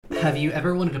Have you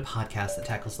ever wanted a podcast that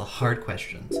tackles the hard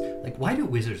questions? Like, why do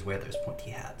wizards wear those pointy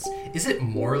hats? Is it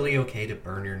morally okay to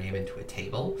burn your name into a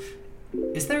table?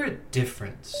 Is there a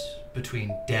difference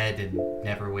between dead and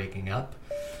never waking up?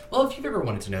 Well, if you've ever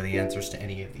wanted to know the answers to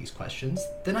any of these questions,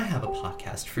 then I have a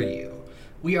podcast for you.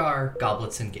 We are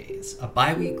Goblets and Gaze, a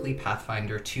bi-weekly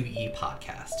Pathfinder 2e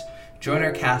podcast. Join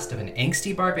our cast of an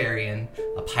angsty barbarian,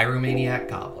 a pyromaniac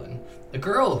goblin, a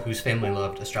girl whose family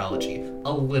loved astrology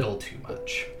a little too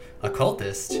much, a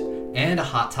cultist, and a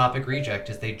Hot Topic reject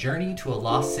as they journey to a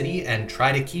lost city and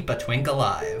try to keep a twink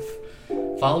alive.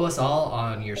 Follow us all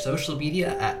on your social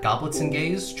media at Goblets and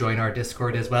Gaze, join our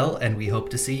Discord as well, and we hope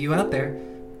to see you out there.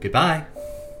 Goodbye.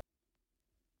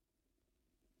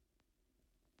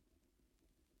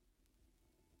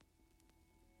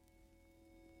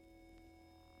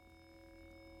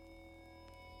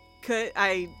 Could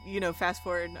I, fast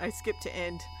forward, I skip to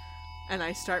end, and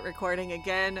I start recording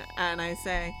again, and I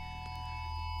say,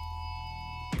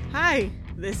 "Hi,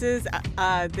 this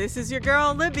is your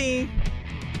girl, Libby.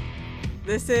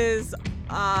 This is,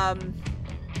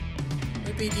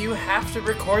 Libby, do you have to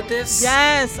record this?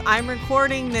 Yes, I'm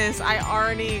recording this. I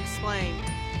already explained.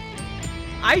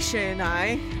 Aisha and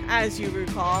I, as you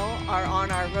recall, are on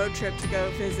our road trip to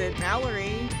go visit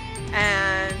Mallory,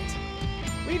 and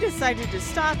we decided to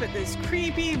stop at this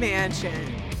creepy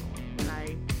mansion." And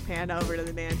I pan over to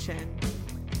the mansion.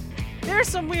 There's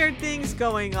some weird things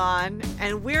going on,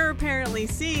 and we're apparently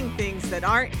seeing things that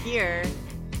aren't here.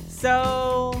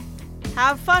 So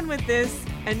have fun with this,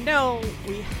 and no,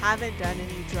 we haven't done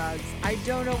any drugs. I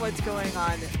don't know what's going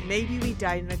on. Maybe we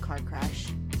died in a car crash.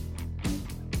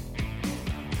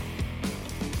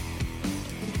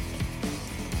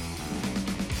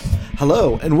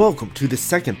 Hello, and welcome to the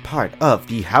second part of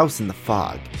The House in the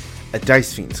Fog, a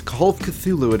Dice Fiends Call of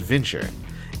Cthulhu adventure,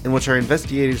 in which our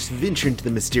investigators venture into the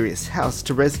mysterious house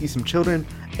to rescue some children,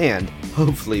 and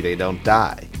hopefully they don't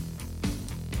die.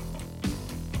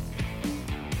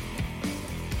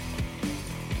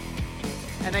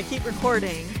 And I keep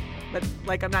recording, but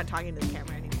I'm not talking to the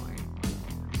camera anymore.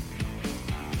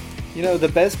 You know, the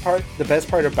best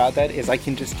part about that is I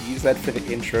can just use that for the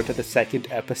intro to the second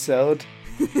episode.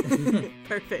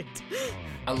 Perfect.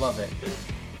 I love it.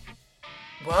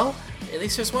 Well, at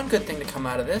least there's one good thing to come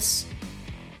out of this.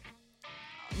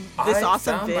 This I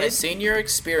awesome found vid. my senior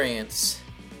experience.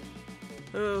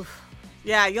 Oof.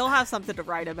 Yeah, you'll have something to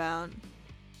write about.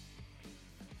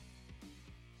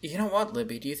 You know what,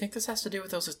 Libby? Do you think this has to do with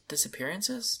those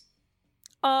disappearances?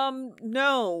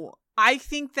 No. I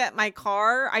think that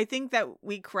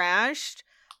we crashed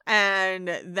and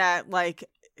that,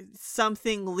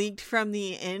 something leaked from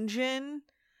the engine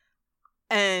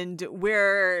and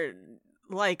we're,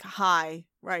 high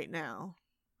right now.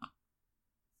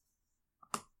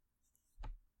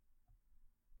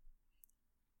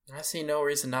 I see no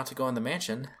reason not to go in the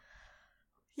mansion.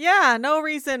 Yeah, no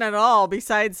reason at all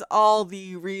besides all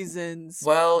the reasons.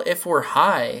 Well, if we're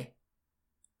high,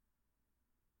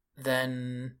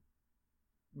 then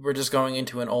we're just going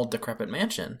into an old decrepit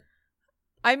mansion.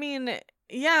 I mean,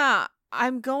 yeah,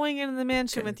 I'm going into the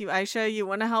mansion with you, Aisha. You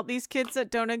want to help these kids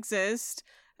that don't exist.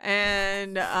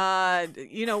 And,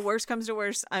 worst comes to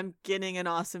worst, I'm getting an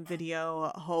awesome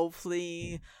video.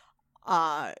 Hopefully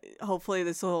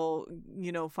this will,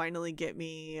 finally get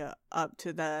me up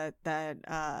to that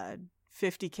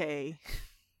 50K.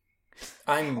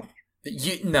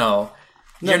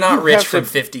 You're not rich from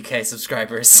 50K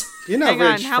subscribers. You're not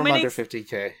rich how from many? under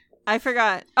 50K. I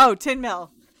forgot. Oh, 10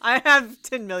 mil. I have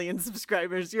 10 million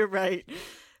subscribers. You're right.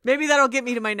 Maybe that'll get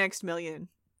me to my next million.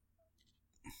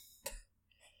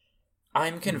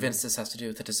 I'm convinced this has to do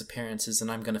with the disappearances, and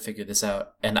I'm going to figure this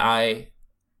out. And I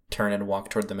turn and walk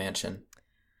toward the mansion.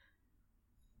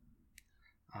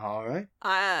 All right.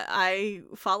 I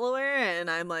follow her,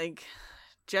 and I'm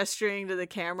gesturing to the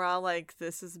camera like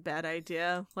this is a bad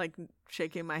idea,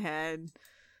 shaking my head.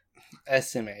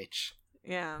 SMH.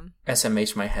 Yeah.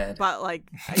 SMH my head. But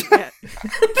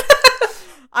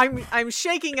I'm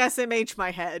shaking SMH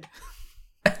my head.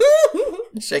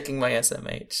 Shaking my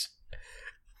SMH.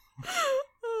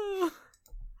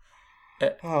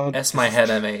 Oh, S my head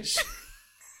MH.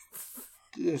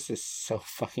 This is so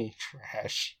fucking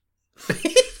trash.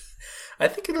 I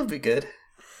think it'll be good.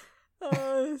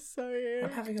 Oh, sorry.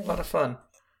 I'm having a lot of fun.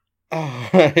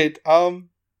 Alright,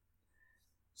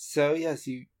 so yes,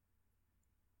 you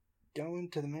go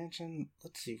into the mansion.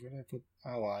 Let's see, where did I put...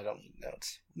 Oh, well, I don't need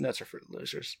notes. Notes are for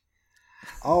losers.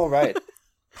 Alright.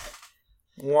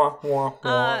 Wah, wah,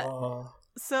 wah.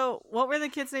 So, what were the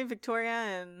kids' named?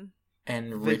 Victoria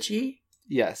And Richie?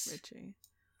 Yes. Richie.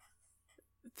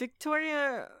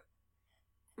 Victoria,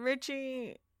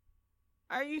 Richie,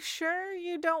 Are you sure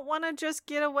you don't want to just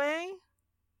get away?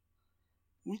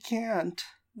 We can't.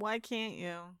 Why can't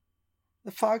you?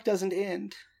 The fog doesn't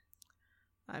end.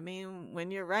 I mean,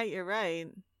 when you're right, you're right.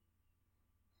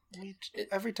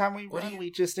 Every time we What do run, you-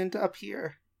 we just end up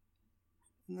here.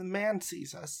 And the man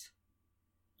sees us.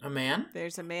 A man?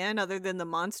 There's a man other than the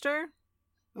monster?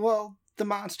 Well, the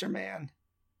monster man.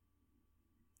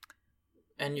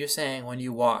 And you're saying when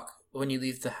you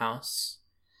leave the house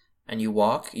and you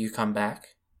walk, you come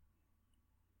back?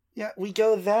 Yeah, we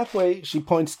go that way. She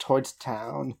points towards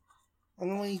town.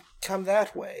 And then we come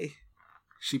that way.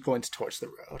 She points towards the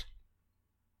road.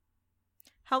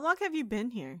 How long have you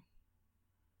been here?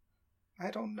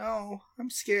 I don't know. I'm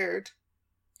scared.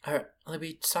 Alright,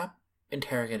 Libby, stop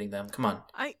interrogating them. Come on.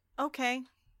 Okay.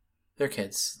 They're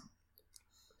kids.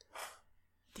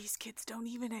 These kids don't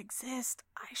even exist.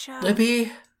 Aisha.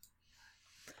 Libby!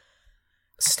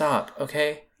 Stop,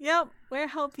 okay? Yep, we're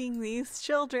helping these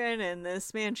children in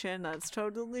this mansion. That's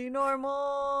totally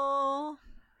normal.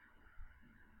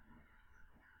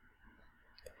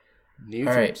 New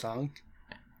All theme right. song.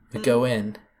 We go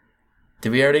in.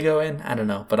 Did we already go in? I don't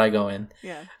know, but I go in.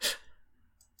 Yeah.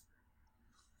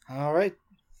 All right.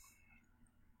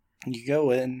 You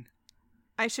go in.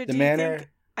 Aisha, The manor.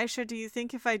 Do you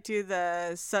think if I do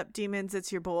the sup demons,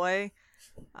 it's your boy,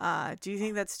 do you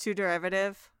think that's too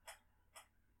derivative?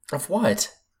 Of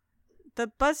what?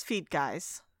 The BuzzFeed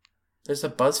guys. There's a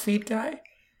BuzzFeed guy?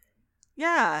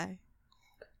 Yeah.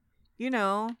 You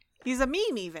know, he's a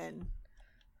meme even.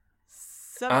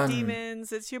 Sup Um,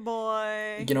 demons, it's your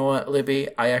boy. You know what, Libby?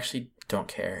 I actually don't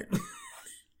care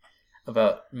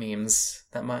about memes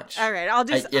that much. All right,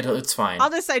 It's fine.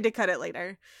 I'll decide to cut it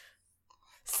later.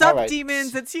 Sup All right.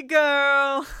 demons, it's your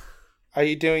girl. Are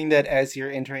you doing that as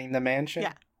you're entering the mansion?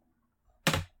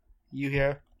 Yeah. You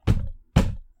hear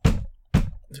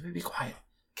Libby, be quiet.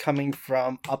 coming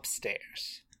from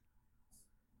upstairs.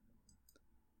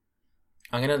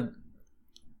 I'm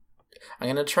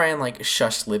gonna try and like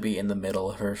shush Libby in the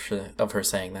middle of her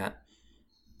saying that.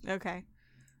 Okay.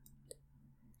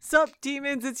 Sup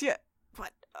demons, it's your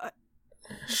what?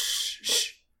 Shh, shh.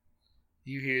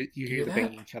 You hear hear the that?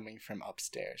 banging coming from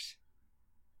upstairs.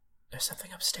 There's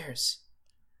something upstairs.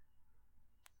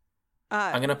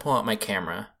 I'm gonna pull out my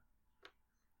camera,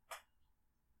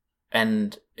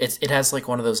 and it has like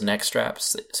one of those neck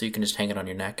straps, so you can just hang it on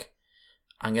your neck.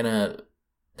 I'm gonna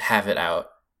have it out.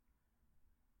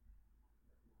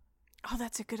 Oh,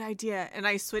 that's a good idea. And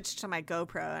I switched to my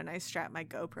GoPro and I strapped my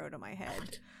GoPro to my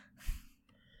head.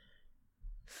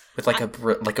 With like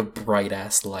a bright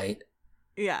ass light.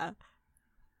 Yeah.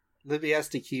 Libby has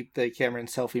to keep the camera in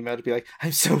selfie mode to be like,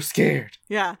 I'm so scared.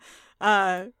 Yeah.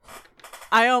 I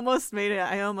almost made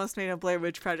a Blair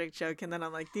Witch Project joke, and then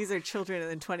I'm like, these are children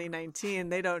in 2019.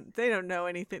 They don't know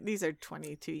anything. These are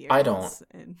 22 years I don't.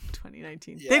 in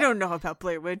 2019. Yeah. They don't know about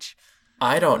Blair Witch.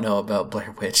 I don't know about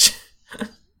Blair Witch.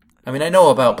 I mean, I know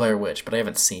about Blair Witch, but I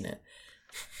haven't seen it.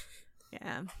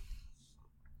 Yeah.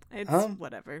 It's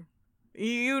whatever.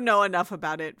 You know enough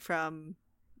about it from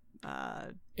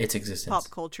Its existence. pop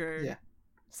culture Yeah.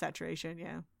 saturation,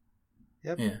 yeah.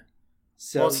 Yep. Yeah.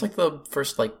 So Well, it's like the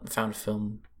first like found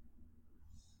film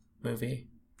movie.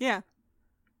 Yeah.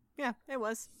 Yeah, it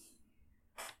was.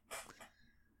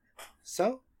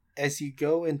 So, as you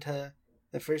go into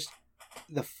the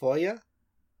foyer,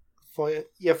 foyer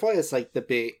is like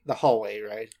the hallway,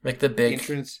 right? Like the big.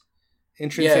 Entrance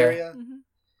Yeah. area. Mm-hmm.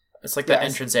 It's like the Yes.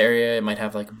 entrance area. It might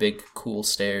have like big, cool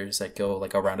stairs that go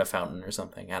like around a fountain or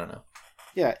something. I don't know.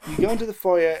 Yeah, you go into the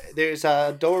foyer. There's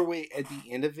a doorway at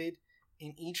the end of it,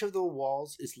 and each of the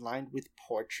walls is lined with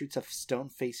portraits of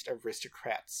stone-faced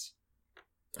aristocrats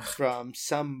from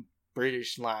some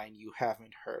British line you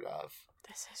haven't heard of.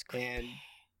 This is creepy. And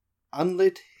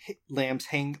unlit lamps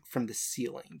hang from the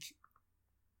ceiling.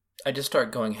 I just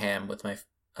start going ham with my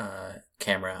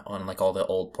camera on like all the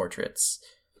old portraits.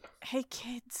 Hey,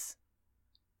 kids.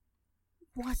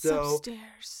 What's So-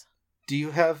 upstairs? Do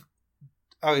you have...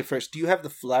 Okay, first, do you have the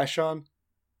flash on?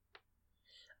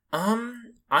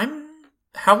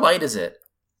 How light is it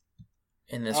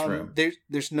in this room?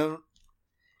 There's no...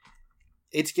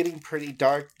 It's getting pretty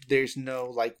dark. There's no,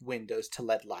 like, windows to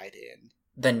let light in.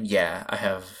 Then yeah, I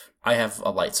have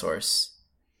a light source.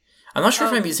 I'm not sure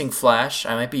if I'm using flash.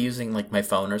 I might be using like my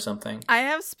phone or something. I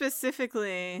have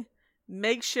specifically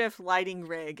makeshift lighting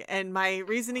rig, and my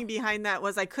reasoning behind that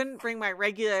was I couldn't bring my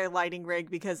regular lighting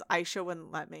rig because Aisha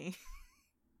wouldn't let me.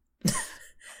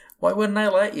 Why wouldn't I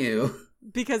let you?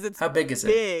 Because it's How big is it?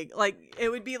 big. Like, it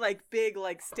would be like big,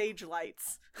 like stage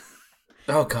lights.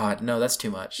 Oh god, no, that's too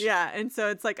much. Yeah, and so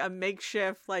it's like a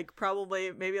makeshift, like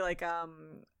probably maybe like a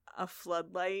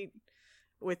floodlight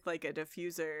with like a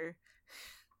diffuser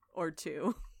or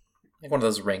two. Like one of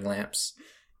those ring lamps.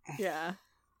 Yeah.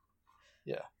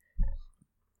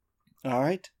 All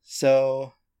right.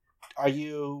 So, are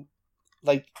you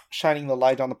like shining the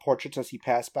light on the portraits as you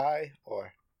pass by,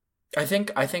 or? I think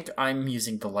I'm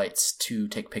using the lights to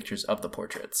take pictures of the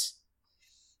portraits.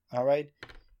 All right.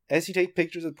 As you take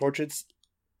pictures of portraits,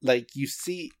 like you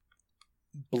see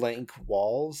blank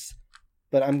walls,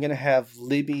 but I'm gonna have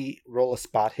Libby roll a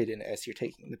spot hidden as you're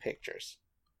taking the pictures.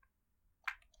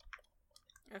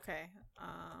 Okay.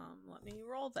 Let me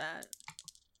roll that.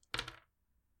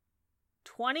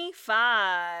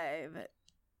 25.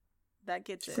 That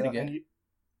gets it. Pretty good. And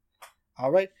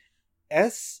all right.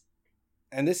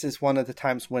 And this is one of the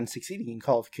times when succeeding in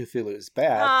Call of Cthulhu is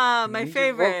bad. Ah, You my need to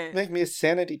favorite. make me a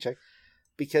sanity check,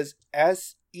 because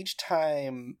as each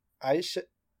time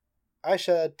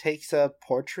Aisha takes a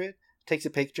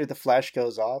picture, the flash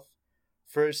goes off.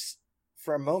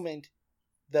 For a moment,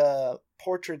 the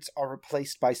portraits are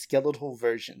replaced by skeletal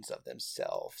versions of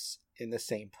themselves in the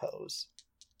same pose.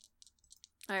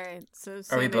 All right. So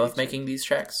Are we both check. making these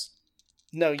checks?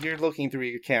 No, you're looking through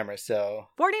your camera, so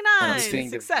 49 seeing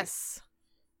the- success.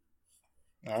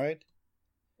 all right.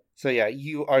 So yeah,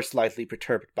 you are slightly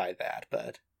perturbed by that,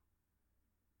 but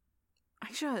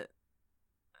Aisha,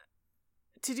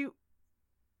 did you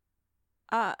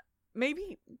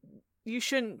maybe you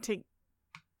shouldn't take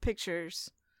pictures.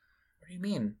 What do you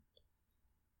mean?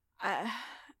 I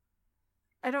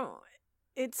don't,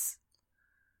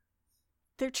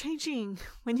 they're changing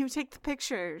when you take the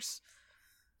pictures.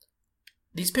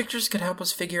 These pictures could help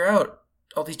us figure out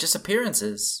all these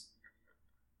disappearances.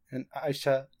 and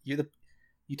Aisha, you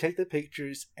take the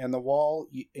pictures, and the wall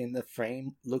in the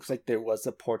frame looks like there was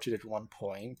a portrait at one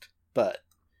point, but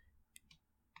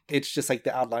it's just like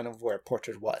the outline of where a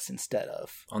portrait was instead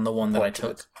of On the one that I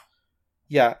portrait. took.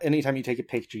 Yeah, anytime you take a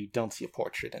picture, you don't see a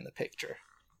portrait in the picture.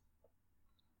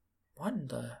 What in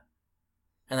the...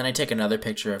 And then I take another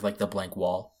picture of like the blank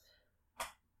wall.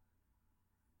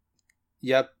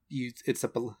 Yep,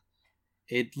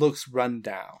 it looks run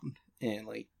down, and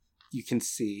like you can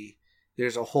see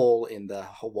there's a hole in the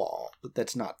wall, but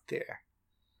that's not there.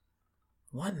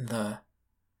 What in the...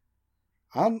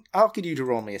 I'll get you to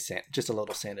roll me just a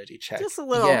little sanity check. Just a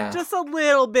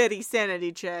little bitty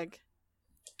sanity check.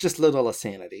 Just little a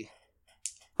sanity.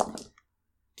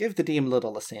 Give the DM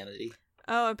little a sanity.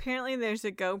 Oh, apparently there's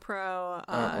a GoPro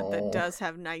Uh-oh. that does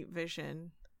have night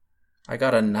vision. I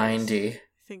got a 90. I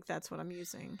think that's what I'm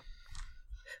using.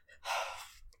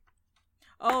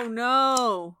 Oh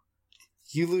no!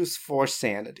 You lose 4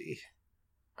 sanity.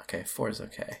 Okay, 4 is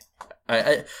okay.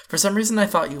 I for some reason I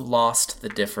thought you lost the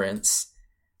difference.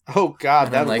 Oh god,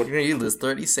 And that I'm like, would you lose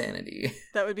 30 sanity.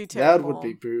 That would be that terrible. would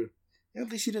be brutal. At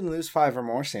least you didn't lose 5 or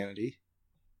more sanity.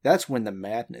 That's when the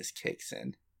madness kicks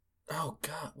in. Oh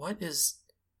god, what is...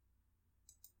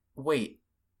 Wait.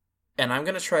 And I'm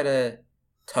gonna try to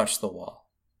touch the wall.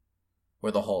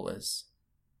 Where the hole is.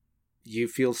 You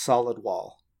feel solid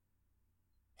wall.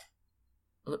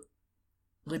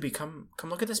 Libby, come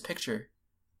look at this picture.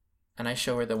 And I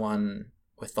show her the one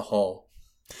with the hole.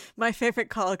 My favorite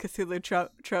Call of Cthulhu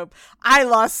trope. I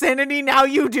lost sanity, now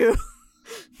you do.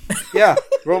 Yeah,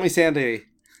 roll me sanity.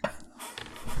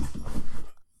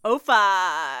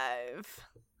 05.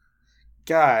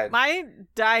 God, My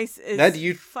dice is That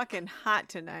you- fucking hot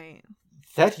tonight.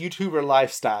 that YouTuber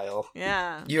lifestyle.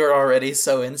 Yeah. You're already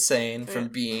so insane from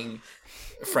being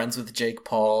friends with Jake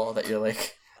Paul that you're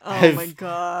like... Oh my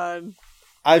god.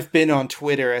 I've been on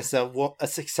Twitter as a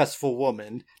successful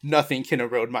woman. Nothing can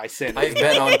erode my sanity. I've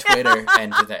been on Twitter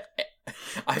and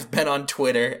I've been on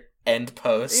Twitter and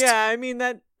post. Yeah, I mean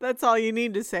that's all you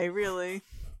need to say, really.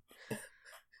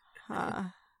 There's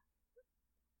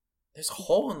a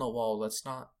hole in the wall that's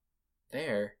not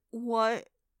there. What?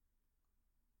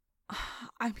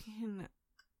 I mean,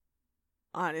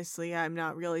 honestly, I'm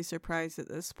not really surprised at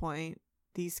this point.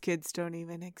 These kids don't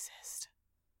even exist.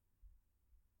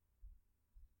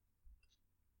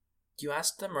 You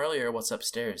asked them earlier what's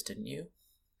upstairs, didn't you?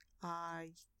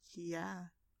 Yeah.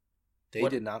 They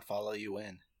What- did not follow you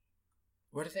in.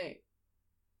 Where are they?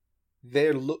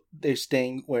 They're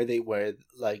staying where they were,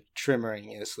 like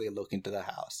tremulously looking to the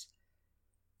house.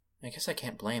 I guess I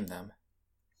can't blame them.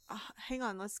 Hang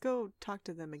on, let's go talk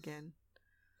to them again.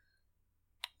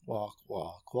 Walk,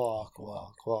 walk, walk,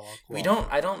 walk, walk.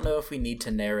 I don't know if we need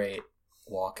to narrate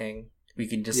walking. We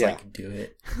can just Yeah. do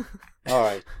it. All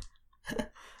right.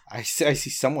 I see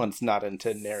someone's not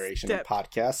into narration in Step.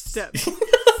 podcasts. Step.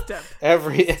 Step.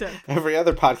 Every Step. every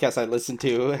other podcast I listen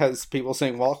to has people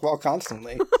saying walk, walk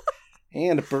constantly.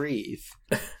 And breathe.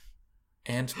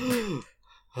 And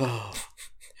Oh.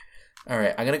 All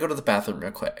right, I'm gonna go to the bathroom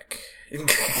real quick.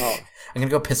 Oh. I'm gonna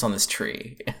go piss on this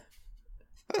tree.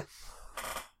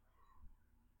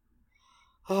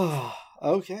 Oh,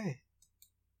 okay.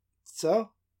 So,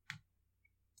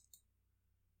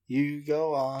 you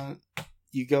go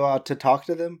out to talk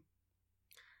to them?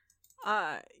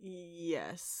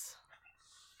 Yes.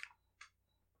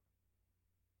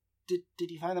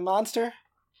 Did you find the monster?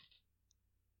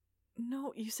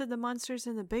 No, you said the monster's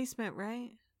in the basement,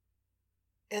 right?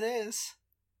 It is.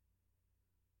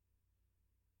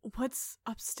 What's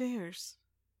upstairs?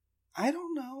 I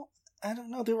don't know.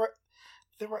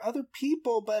 There were other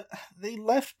people, but they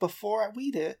left before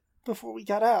we did. Before we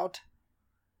got out.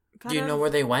 Do you know where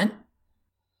they went?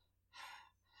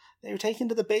 They were taken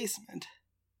to the basement.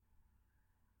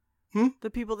 The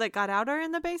people that got out are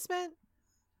in the basement?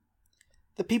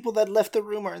 The people that left the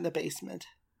room are in the basement.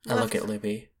 I look at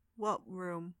Libby. What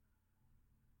room?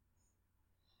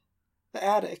 The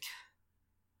attic.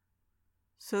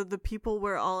 So the people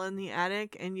were all in the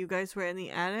attic and you guys were in the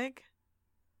attic?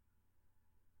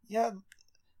 Yeah,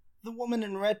 the woman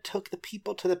in red took the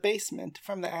people to the basement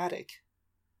from the attic.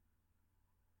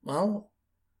 Well,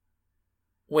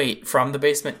 wait, from the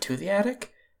basement to the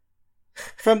attic?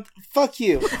 Fuck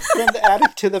you! From the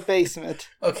attic to the basement.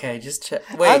 Okay, just check.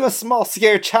 Wait, I'm a small,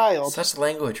 scared child. such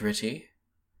language, Richie.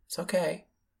 It's okay.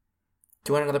 Do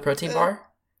you want another protein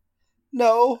bar?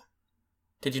 No.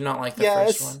 Did you not like the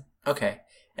Yes. first one? Okay,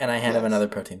 and I hand him Yes. another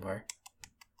protein bar.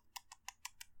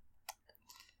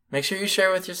 Make sure you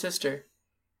share with your sister.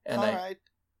 And Alright.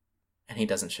 And he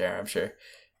doesn't share, I'm sure.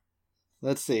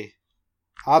 Let's see.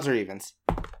 Odds or evens?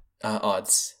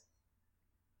 Odds.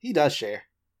 He does share.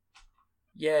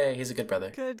 Yay, he's a good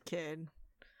brother. Good kid.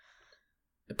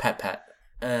 Pat.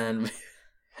 And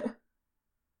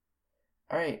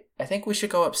alright, I think we should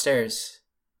go upstairs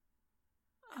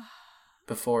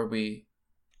before we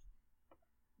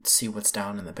see what's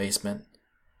down in the basement.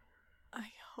 I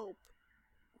hope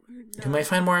we're We might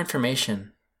find more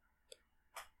information.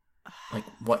 Like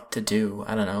what to do.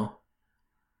 I don't know.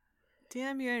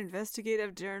 Damn your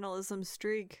investigative journalism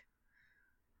streak.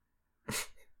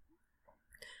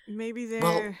 Maybe they're...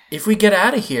 Well, if we get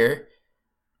out of here,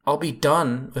 I'll be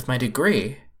done with my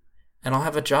degree. And I'll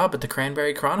have a job at the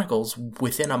Cranberry Chronicles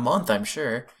within a month, I'm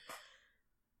sure.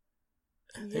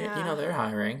 Yeah. They're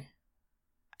hiring.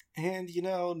 And,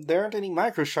 there aren't any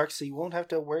micro sharks, so you won't have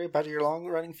to worry about your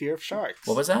long-running fear of sharks.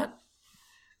 What was that?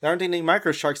 There aren't any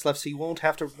micro sharks left, so you won't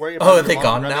have to worry Oh, about are they your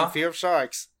gone long-running now? fear of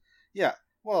sharks. Yeah.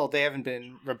 Well, they haven't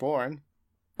been reborn.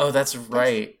 Oh, that's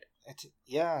right.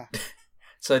 Yeah.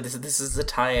 So this is the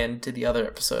tie-in to the other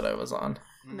episode I was on.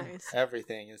 Nice.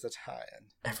 Everything is a tie-in.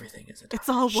 Everything is a tie-in. It's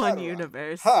all Shut one up.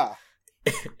 universe. Ha!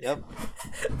 Yep.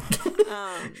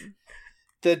 Um,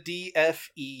 The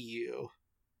DFEU.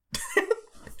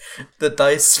 The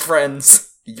Dice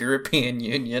Friends European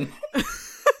Union.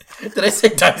 Did I say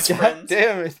Dice God Friends?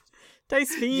 damn it.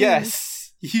 Dice Fiends. Yes.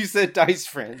 You said Dice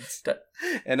Friends.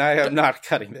 And I am not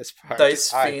cutting this part.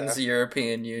 Dice either. Fiends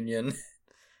European Union.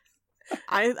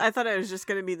 I thought it was just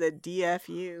going to be the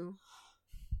DFU.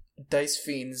 Dice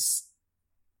Fiends.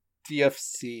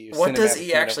 DFC. What does Cinematic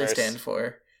E actually Universe. stand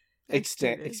for?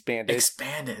 Expanded.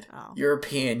 Expanded. Oh.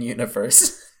 European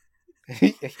Universe.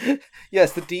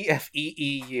 Yes, the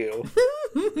DFEEU.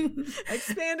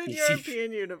 Expanded You see-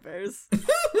 European Universe.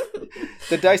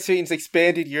 The Dice Fiends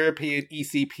Expanded European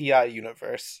ECPI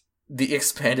Universe. The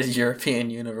expanded European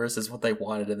universe is what they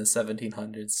wanted in the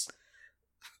 1700s.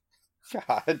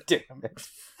 God damn it.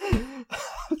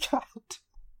 God.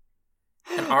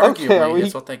 And arguably, are we-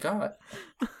 it's what they got.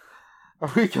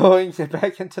 Are we going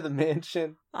back into the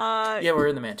mansion? Yeah, we're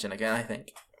in the mansion again, I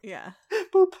think. Yeah.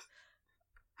 Boop.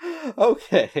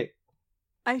 Okay.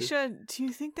 Aisha, do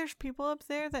you think there's people up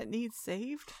there that need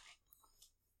saved?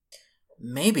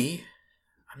 Maybe.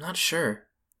 I'm not sure.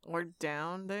 Or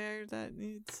down there that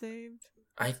need saved?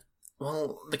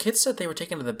 Well, the kids said they were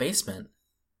taken to the basement.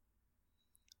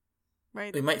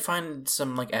 Right. We might find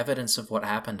some, evidence of what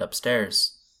happened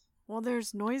upstairs. Well,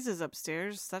 there's noises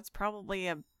upstairs. That's probably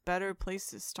a better place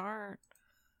to start.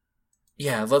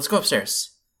 Yeah, let's go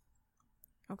upstairs.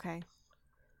 Okay.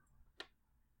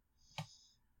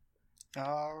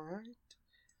 Alright.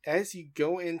 As you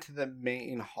go into the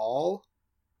main hall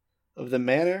of the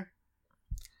manor,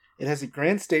 it has a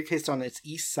grand staircase on its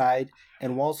east side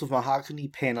and walls of mahogany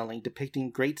paneling depicting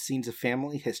great scenes of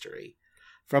family history.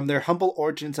 From their humble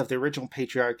origins of the original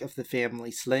patriarch of the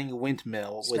family slaying a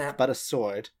windmill Snap. with but a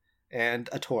sword and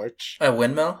a torch. A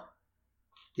windmill?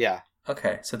 Yeah,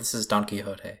 Okay, so this is Don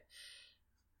Quixote.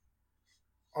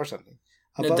 or something.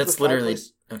 No, Above that's the literally...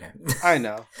 fireplace- Okay. I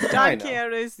know. I Don know.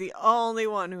 Quixote is the only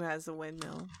one who has a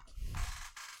windmill.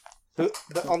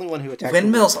 The only one who attacked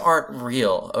Windmills the windmill. aren't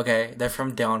real, okay? They're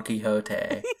from Don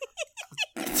Quixote.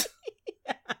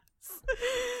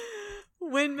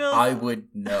 Windmills. I would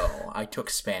know. I took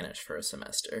Spanish for a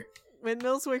semester.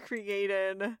 Windmills were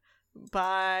created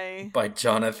by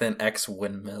Jonathan X.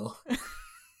 Windmill.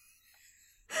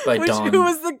 By who Don.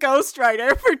 was the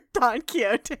ghostwriter for Don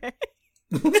Quixote.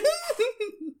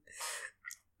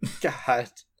 God.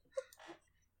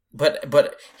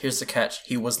 But here's the catch.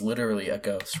 He was literally a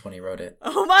ghost when he wrote it.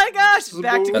 Oh my gosh!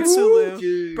 Back to That's-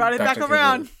 Cthulhu. Brought it Back back to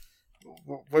around.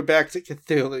 We're back to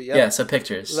Cthulhu. Yep. Yeah, so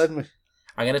pictures. Let me.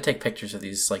 I'm gonna take pictures of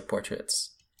these like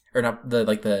portraits. Or not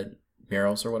the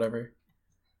murals or whatever.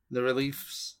 The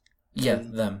reliefs. Yeah,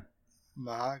 them.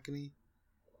 Mahogany.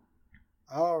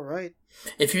 All right.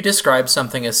 If you describe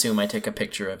something, assume I take a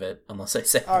picture of it, unless I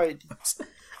say All right.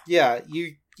 Yeah,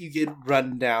 you get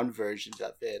run down versions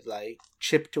of it, like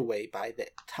chipped away by that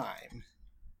time.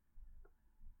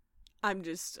 I'm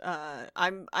just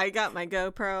I got my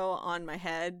GoPro on my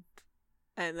head,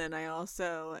 and then I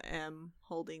also am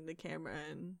holding the camera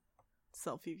in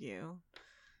selfie view,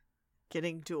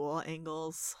 getting dual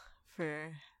angles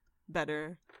for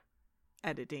better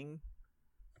editing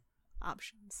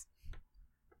options.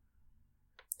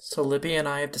 So Libby and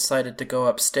I have decided to go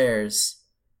upstairs.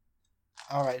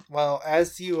 All right. Well,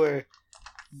 as you were,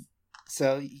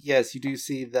 so yes, you do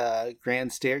see the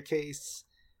grand staircase,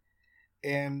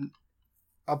 and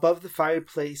above the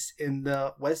fireplace in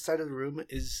the west side of the room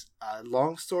is a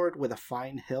longsword with a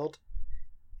fine hilt,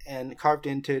 and carved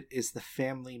into it is the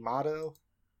family motto.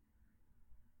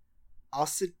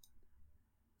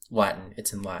 Latin.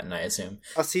 It's in Latin, I assume.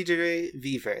 Occidere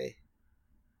vivere.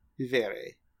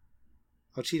 Vivere.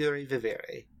 Occidere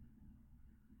vivere.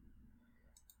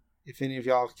 If any of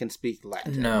y'all can speak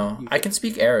Latin. No, you I can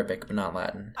speak Arabic, but not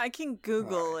Latin. I can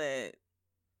Google it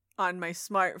on my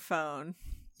smartphone,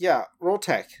 Yeah, roll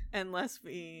tech. unless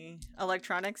we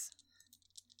electronics.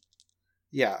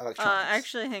 Yeah, electronics.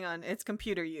 Actually, hang on. It's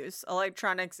computer use.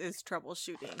 Electronics is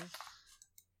troubleshooting.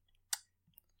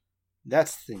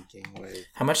 That's thinking with...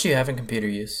 How much do you have in computer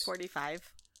use? 45.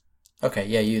 Okay,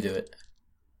 yeah, you do it.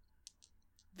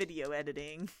 Video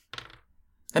editing.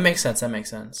 That makes sense.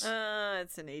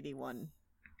 It's an 81.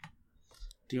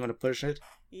 Do you want to push it?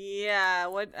 Yeah.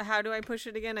 What? How do I push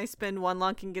it again? I spend one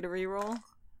luck and get a reroll.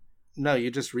 No, you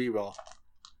just reroll.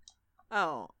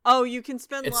 Oh, you can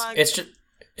spend luck. It's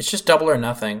just double or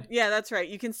nothing. Yeah, that's right.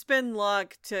 You can spend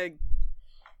luck to.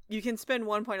 You can spend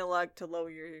 1 point of luck to lower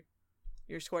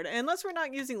your score, unless we're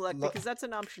not using luck because that's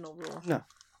an optional rule.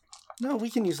 No,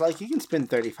 we can use you can spend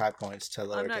 35 points to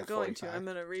lower I'm it not to going 45. to. I'm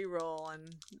gonna reroll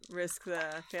and risk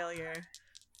the failure.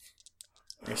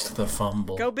 It's the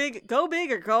fumble. Go big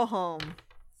or go home.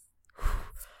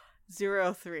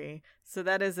 0-3. So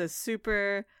that is a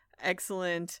super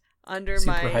excellent under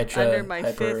my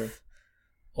hyper, fifth.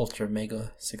 ultra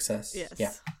mega success. Yes.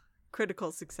 Yeah.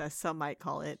 Critical success, some might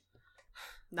call it.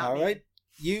 Not All me. right.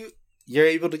 You're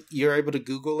able to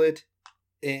Google it,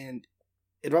 and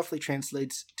it roughly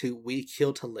translates to "we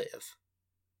kill to live."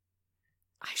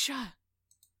 Aisha.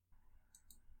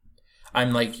 I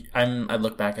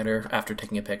look back at her after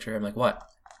taking a picture. I'm like, what?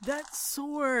 That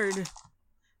sword.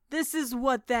 This is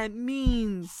what that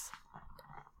means.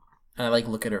 And I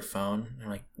look at her phone. And I'm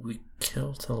like, we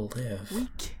kill to live. We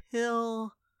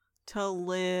kill to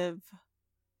live.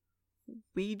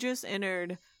 We just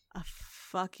entered a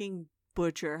fucking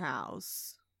butcher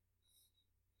house.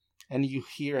 And you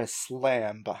hear a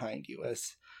slam behind you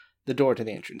as the door to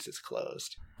the entrance is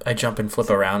closed. I jump and flip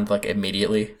around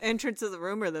immediately. Entrance of the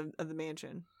room or of the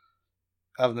mansion?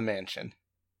 Of the mansion.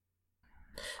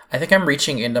 I think I'm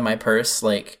reaching into my purse,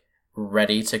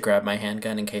 ready to grab my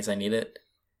handgun in case I need it.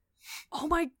 Oh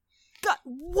my god,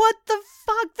 what the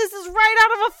fuck? This is right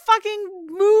out of a fucking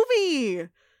movie!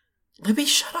 Libby,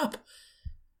 shut up!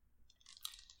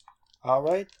 All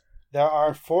right. There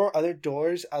are four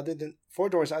doors other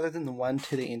than the one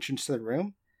to the entrance to the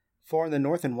room. 4 in the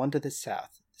north and 1 to the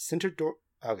south. Center door...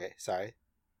 Okay, sorry.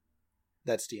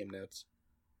 That's DM notes.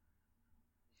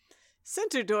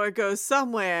 Center door goes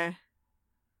somewhere.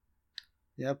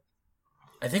 Yep.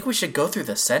 I think we should go through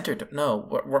the center. No,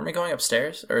 weren't we going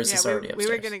upstairs? Or is this already upstairs?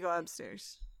 We were going to go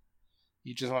upstairs.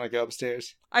 You just want to go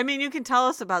upstairs? I mean, you can tell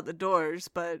us about the doors,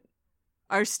 but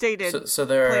our stated so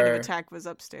there plan are... of attack was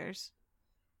upstairs.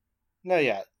 No,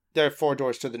 yeah. There are 4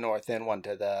 doors to the north and 1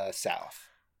 to the south.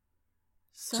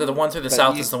 So the one through the But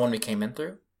south you- is the one we came in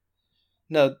through?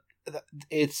 No,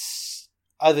 it's...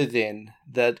 Other than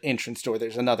the entrance door,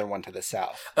 there's another one to the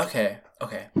south. Okay.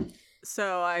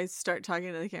 So I start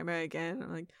talking to the camera again.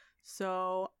 I'm like,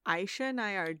 so Aisha and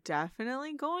I are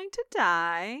definitely going to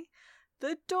die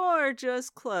The door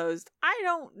just closed. I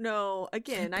don't know.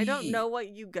 Again, I don't Libby. know what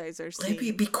you guys are seeing.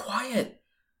 Libby, be quiet.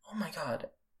 Oh my god.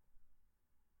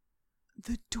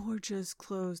 The door just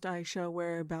closed, Aisha.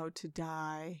 We're about to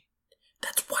die.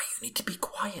 That's why you need to be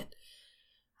quiet.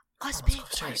 Us Let's being go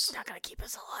quiet upstairs. is not going to keep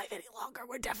us alive any longer.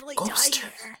 We're definitely Go dying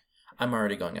upstairs. here. I'm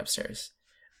already going upstairs.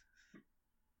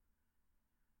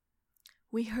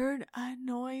 We heard a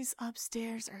noise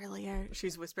upstairs earlier.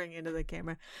 She's whispering into the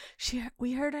camera.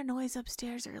 We heard a noise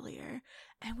upstairs earlier,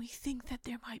 and we think that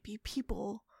there might be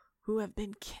people who have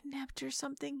been kidnapped or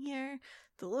something here.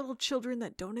 The little children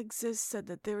that don't exist said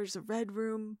that there's a red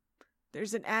room.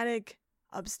 There's an attic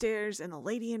upstairs, and the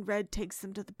lady in red takes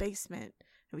them to the basement.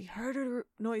 And we heard a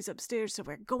noise upstairs, so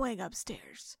we're going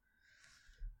upstairs.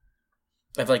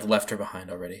 I've like left her behind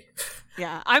already.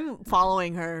 Yeah, I'm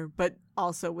following her, but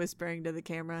also whispering to the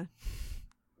camera.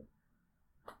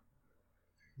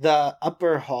 The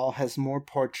upper hall has more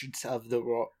portraits of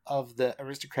the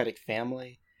aristocratic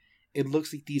family. It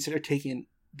looks like these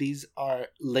are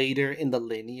later in the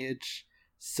lineage,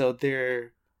 so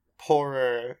they're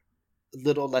poorer,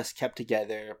 little less kept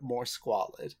together, more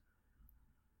squalid.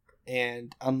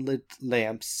 And unlit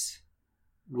lamps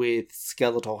with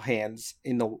skeletal hands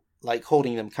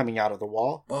holding them coming out of the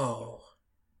wall. Whoa.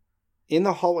 In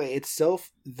the hallway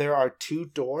itself, there are 2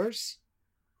 doors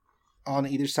on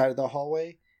either side of the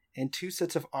hallway, and 2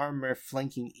 sets of armor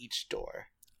flanking each door.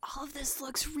 All of this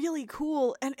looks really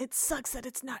cool, and it sucks that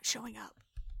it's not showing up.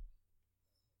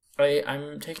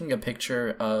 I'm taking a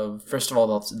picture of, first of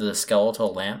all, the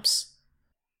skeletal lamps.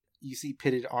 You see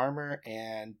pitted armor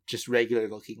and just regular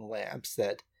looking lamps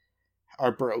that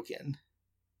are broken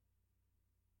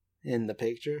in the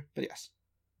picture, but yes.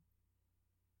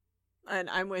 And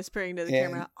I'm whispering to the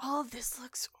camera, all of this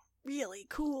looks really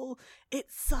cool. It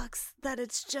sucks that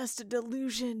it's just a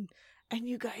delusion and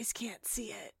you guys can't see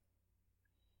it.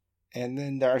 And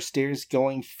then there are stairs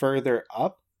going further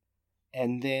up,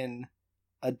 and then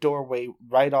a doorway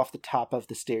right off the top of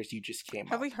the stairs you just came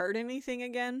up. Have we heard anything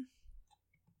again?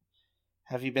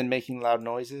 Have you been making loud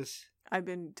noises? I've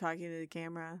been talking to the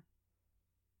camera.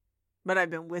 But I've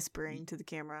been whispering to the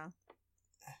camera.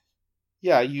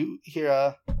 Yeah, you hear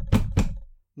a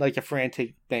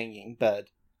frantic banging, but...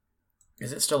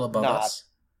 Is it still above us?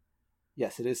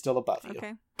 Yes, it is still above you.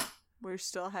 Okay. We're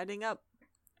still heading up.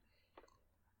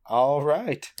 All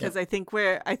right. Because I think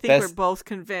we're both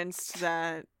convinced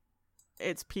that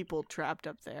it's people trapped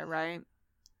up there, right?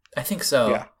 I think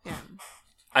so. Yeah.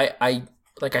 I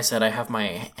like I said, I have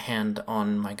my hand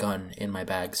on my gun in my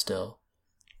bag still,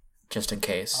 just in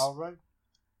case. All right.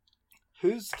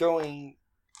 Who's going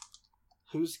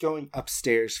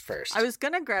upstairs first? I was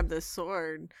gonna grab the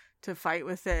sword to fight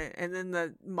with it, and then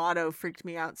the motto freaked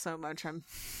me out so much. I'm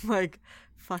like,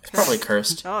 fuck. It's probably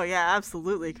cursed. Oh yeah,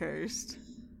 absolutely cursed.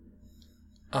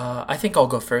 I think I'll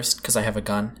go first because I have a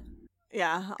gun.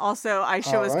 Yeah. Also,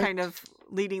 Aisha was Alright. kind of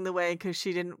leading the way because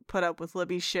she didn't put up with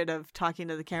Libby's shit of talking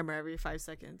to the camera every 5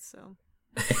 seconds. So.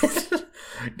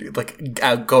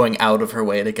 Going out of her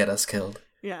way to get us killed.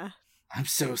 Yeah. I'm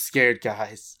so scared,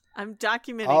 guys. I'm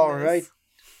documenting All this. right.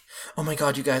 Oh my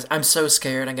god, you guys! I'm so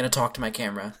scared. I'm gonna talk to my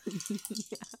camera.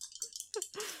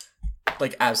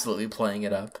 Like absolutely playing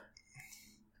it up.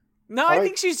 No, All I right.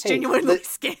 think she's Hey, genuinely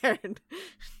scared.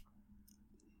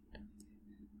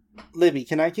 Libby,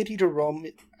 can I get you to roll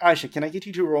me... Aisha, can I get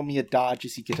you to roll me a dodge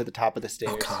as you get to the top of the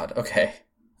stairs? Oh god. Okay.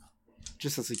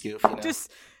 Just as a goof, you know? Just,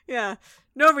 yeah,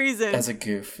 no reason. As a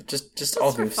goof, just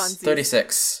all for goofs. funsies.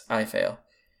 36. I fail.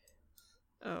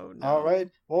 Oh no. All right.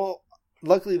 Well,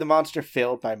 luckily the monster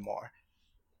failed by more.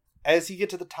 As you get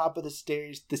to the top of the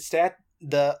stairs,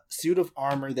 the suit of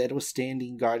armor that was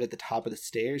standing guard at the top of the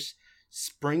stairs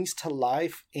springs to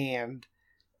life and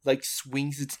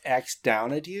swings its axe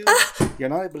down at you. You're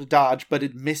not able to dodge, but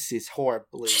it misses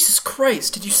horribly. Jesus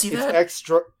Christ! Did you see that?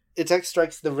 Its axe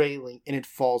strikes the railing and it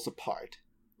falls apart.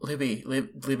 Libby,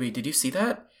 did you see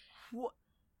that? What?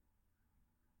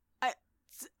 I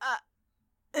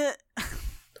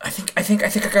think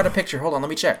I got a picture. Hold on, let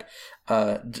me check.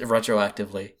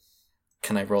 Retroactively,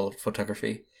 can I roll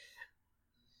photography?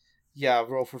 Yeah,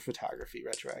 roll for photography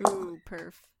retroactive. Ooh,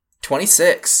 perf.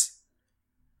 26.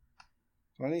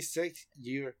 26.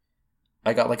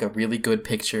 I got like a really good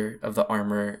picture of the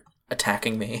armor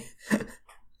attacking me.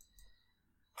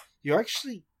 You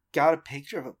actually got a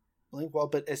picture of a blank wall,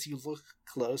 but as you look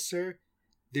closer,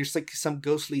 there's some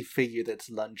ghostly figure that's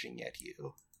lunging at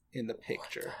you in the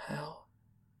picture.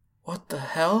 What the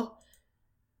hell?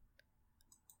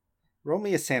 Roll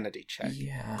me a sanity check.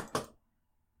 Yeah.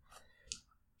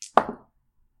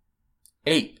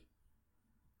 8.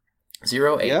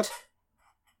 0, 8.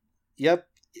 Yep.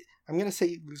 I'm gonna say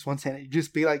you lose 1 sanity.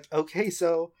 Just be like, okay,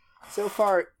 so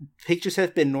far pictures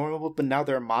have been normal, but now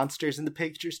there are monsters in the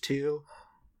pictures too.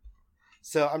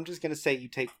 So I'm just gonna say you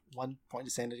take 1 point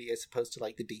of sanity as opposed to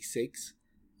like the D6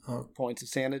 points of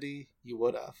sanity you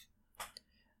would have.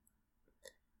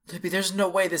 Libby, there's no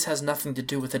way this has nothing to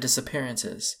do with the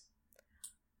disappearances.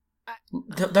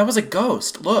 That was a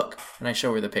ghost. Look, and I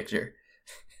show her the picture,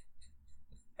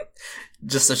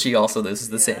 just so she also loses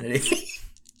the sanity.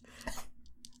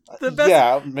 The best,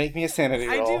 yeah, make me a sanity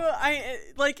roll.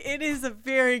 It is a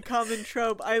very common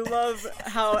trope. I love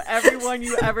how everyone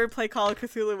you ever play Call of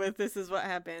Cthulhu with, this is what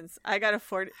happens. I got a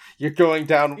 40. You're going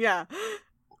down. Yeah.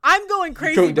 I'm going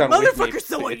crazy, going but down with me, motherfucker,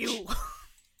 so are you.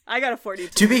 I got a 42.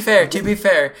 To be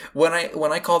fair, when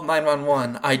I called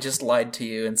 911, I just lied to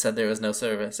you and said there was no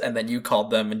service, and then you called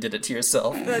them and did it to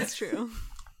yourself. That's true.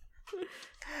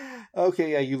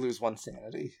 Okay, yeah, you lose 1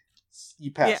 sanity.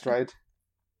 You passed, Yeah. right?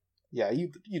 Yeah,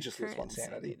 you just lose 1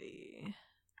 sanity.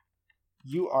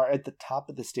 You are at the top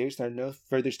of the stairs. There are no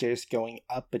further stairs going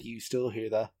up, but you still hear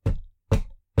the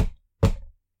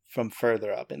from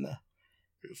further up in the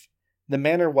roof. The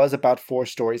manor was about 4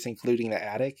 stories, including the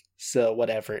attic, so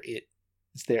whatever it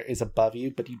is there is above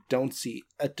you, but you don't see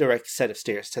a direct set of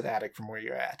stairs to the attic from where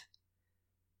you're at.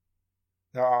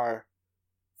 There are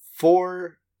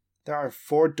 4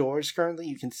 doors currently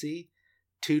you can see.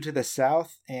 2 to the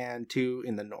south and 2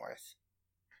 in the north.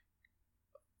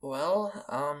 Well,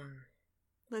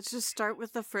 Let's just start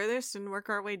with the furthest and work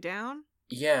our way down.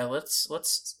 yeah, let's.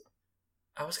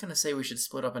 I was gonna say we should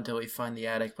split up until we find the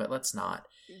attic, but let's not.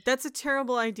 That's a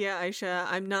terrible idea, Aisha.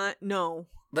 I'm not. No.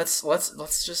 Let's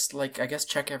just I guess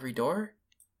check every door.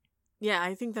 Yeah,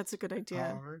 I think that's a good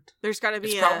idea. Alright. There's got to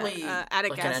It's be probably a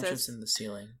attic like an access. entrance in the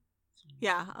ceiling.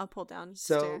 Yeah, a pull down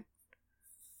So, stair.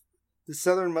 the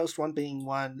southernmost one being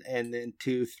 1, and then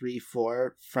 2, 3,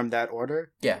 4 from that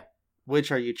order. Yeah,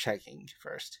 Which are you checking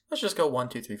first? let's just go 1,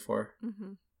 2, 3, 4.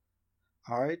 Mm-hmm.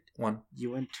 Alright, 1.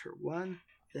 you enter 1.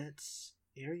 That's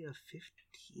area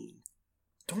 15.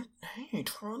 Hey,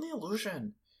 turn on the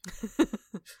illusion.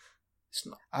 It's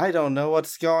not. I don't know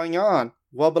what's going on.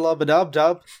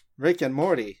 Wubba-lubba-dub-dub. Rick and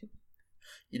Morty.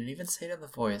 You didn't even say it in the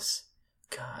voice.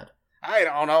 God. I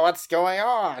don't know what's going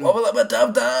on. Wubba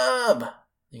dub dub.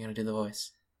 You gonna do the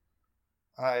voice?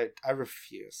 I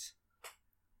refuse.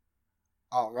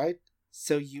 Alright,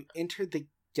 so you enter the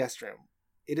guest room.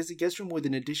 It is a guest room with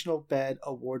an additional bed,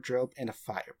 a wardrobe, and a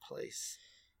fireplace.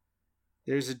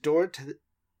 There's a door to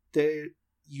there.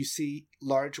 You see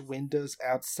large windows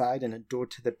outside and a door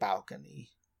to the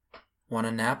balcony. Want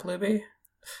a nap, Libby?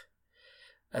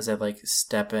 As I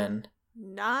step in.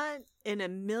 Not in a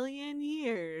million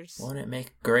years. Won't it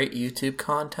make great YouTube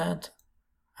content?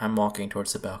 I'm walking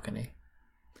towards the balcony.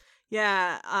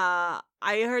 Yeah, I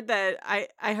heard that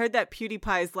I heard that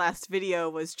PewDiePie's last video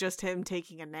was just him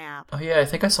taking a nap. Oh yeah, I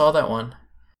think I saw that one.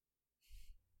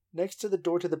 Next to the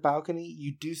door to the balcony,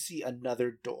 you do see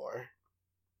another door.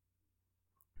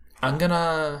 I'm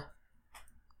gonna...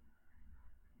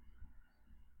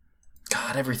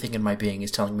 God, everything in my being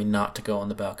is telling me not to go on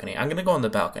the balcony. I'm gonna go on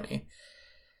the balcony.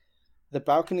 The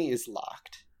balcony is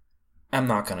locked. I'm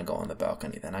not gonna go on the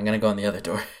balcony then. I'm gonna go on the other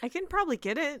door. I can probably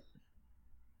get it.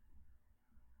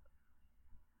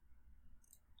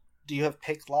 Do you have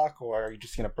pick lock, or are you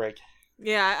just gonna break?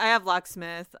 Yeah, I have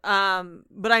locksmith.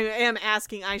 But I am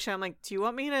asking Aisha, I'm like, do you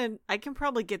want me to... I can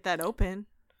probably get that open.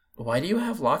 Why do you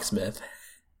have locksmith?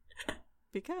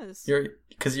 Because.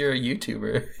 Because you're a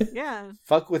YouTuber. Yeah.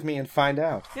 Fuck with me and find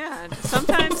out. Yeah.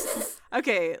 Sometimes...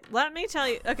 Okay, let me tell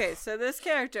you... Okay, so this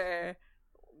character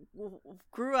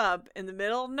grew up in the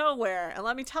middle of nowhere. And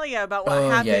let me tell you about what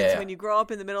happens when you grow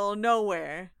up in the middle of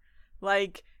nowhere.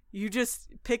 You just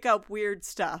pick up weird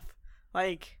stuff.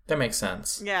 That makes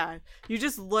sense. Yeah. You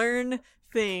just learn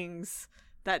things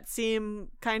that seem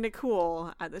kind of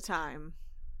cool at the time.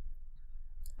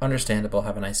 Understandable.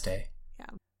 Have a nice day.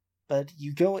 But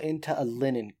you go into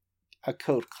a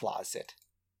coat closet.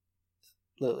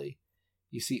 Lily,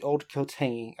 you see old coats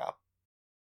hanging up.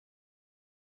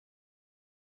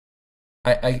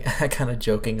 I kind of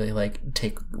jokingly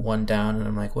take one down and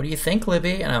I'm like, what do you think,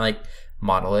 Libby? And I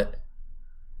model it.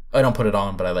 I don't put it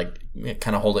on, but I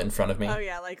kind of hold it in front of me. Oh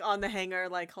yeah, on the hanger,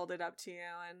 hold it up to you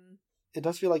and... It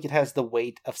does feel like it has the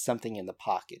weight of something in the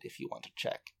pocket if you want to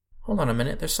check. Hold on a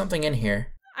minute, there's something in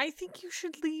here. I think you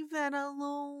should leave that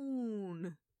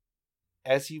alone.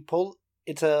 As you pull,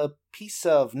 it's a piece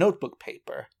of notebook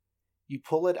paper. You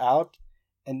pull it out,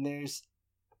 and there's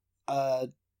a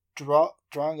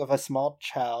drawing of a small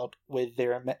child with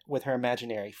her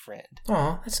imaginary friend.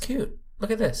 Aw, that's cute.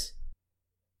 Look at this.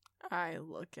 I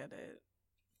look at it.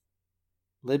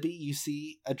 Libby, you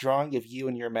see a drawing of you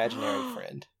and your imaginary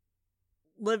friend.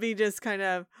 Libby just kind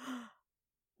of,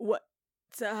 what?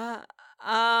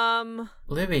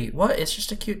 Libby, what? It's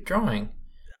just a cute drawing.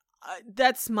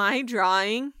 That's my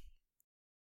drawing.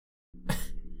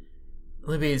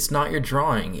 Libby, it's not your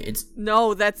drawing. It's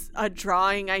No, that's a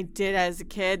drawing I did as a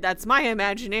kid. That's my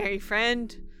imaginary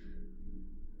friend.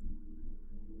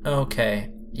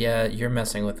 okay. Yeah, you're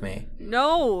messing with me.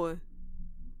 No.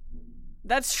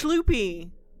 That's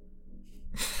Schloopy.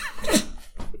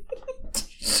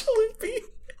 Schloopy.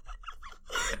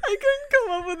 I couldn't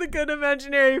come up with a good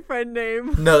imaginary friend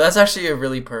name. No, that's actually a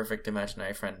really perfect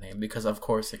imaginary friend name because, of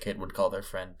course, a kid would call their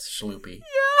friend Schloopy.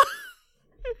 Yeah.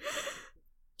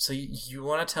 So you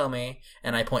want to tell me,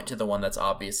 and I point to the one that's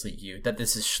obviously you, that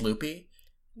this is Schloopy?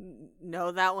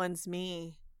 No, that one's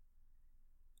me.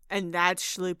 And that's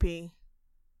Schloopy.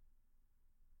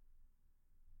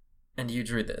 And you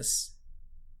drew this.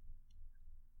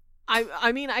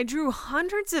 I mean, I drew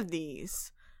hundreds of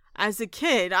these. As a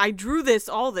kid, I drew this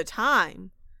all the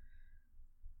time.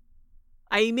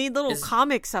 I made little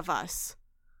comics of us.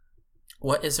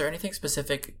 What, is there anything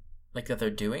specific like that they're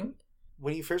doing?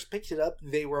 When you first picked it up,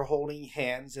 they were holding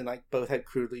hands and like both had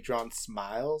crudely drawn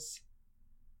smiles.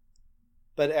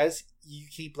 But as you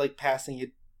keep like passing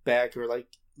it back or like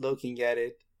looking at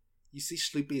it, you see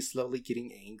Schloopy slowly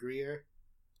getting angrier.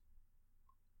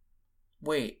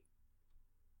 Wait.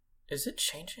 Is it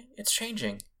changing? It's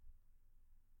changing.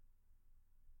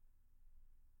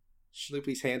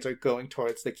 Schloopy's hands are going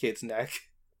towards the kid's neck.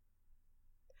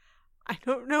 I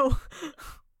don't know.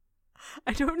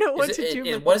 I don't know what to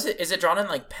do. What is it? Is it drawn in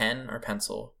like pen or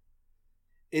pencil?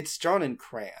 It's drawn in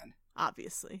crayon.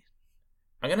 Obviously.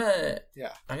 I'm gonna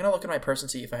look at my purse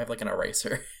and see if I have like an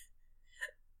eraser.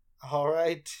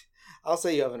 Alright. I'll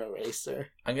say you have an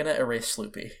eraser. I'm gonna erase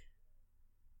Schloopy.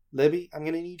 Libby, I'm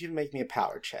gonna need you to make me a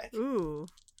power check. Ooh.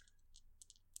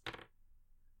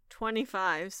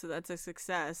 25, so that's a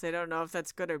success. I don't know if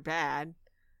that's good or bad.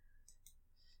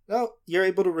 No, you're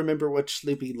able to remember what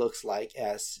Schloopy looks like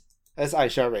as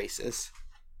Aisha races.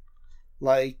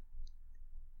 Like,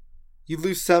 you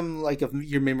lose some like of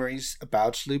your memories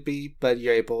about Schloopy, but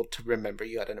you're able to remember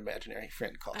you had an imaginary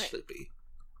friend called Schloopy.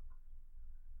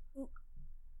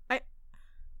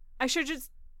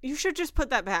 You should just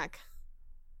put that back.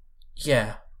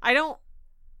 Yeah. I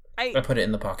put it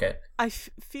in the pocket. I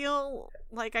feel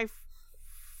like I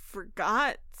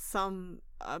forgot some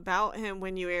about him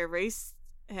when you erased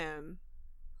him.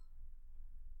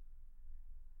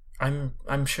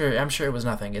 I'm sure it was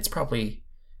nothing. It's probably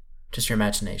just your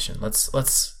imagination. Let's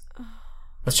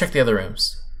check the other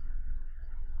rooms.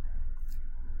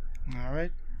 All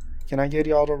right. Can I get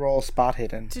y'all to roll spot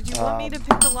hidden? Did you want me to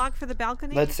pick the lock for the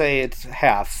balcony? Let's say it's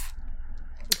half.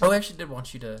 Oh, I actually did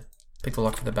want you to pick the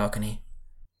lock for the balcony.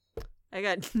 I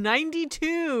got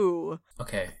 92.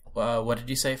 Okay. What did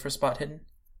you say for spot hidden?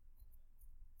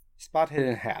 Spot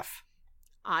hidden half.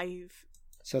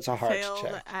 So it's a hard failed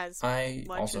check. As I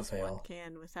much also as fail. one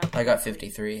can without I got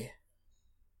 53.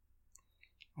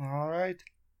 All right.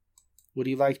 Would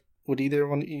either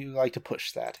one of you like to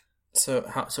push that? So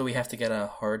we have to get a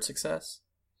hard success?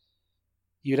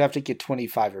 You'd have to get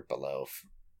 25 or below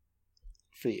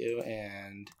for you,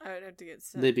 and I would have to get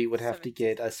Libby would have to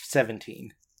get a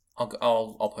 17.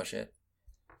 I'll push it.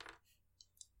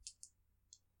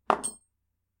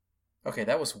 Okay,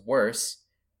 that was worse.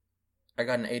 I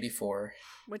got an 84.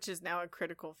 Which is now a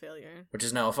critical failure. Which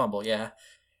is now a fumble, yeah.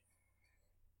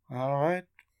 All right.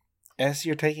 As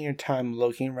you're taking your time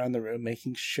looking around the room,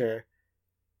 making sure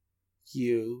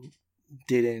you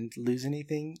didn't lose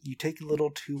anything, you take a little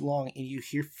too long and you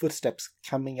hear footsteps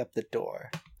coming up the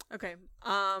door. Okay.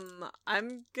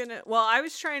 I'm gonna... Well, I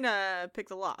was trying to pick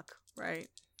the lock, right?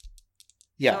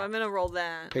 Yeah. So I'm gonna roll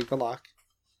that. Pick the lock.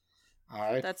 All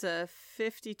right. That's a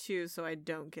 52, so I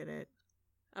don't get it.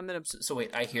 I'm gonna... So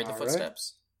wait, I hear the All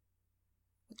footsteps.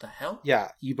 What the hell? Yeah,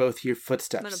 you both hear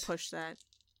footsteps. I'm gonna push that.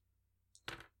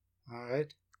 All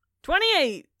right.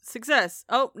 28! Success!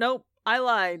 Oh, nope. I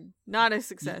lied. Not a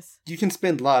success. You can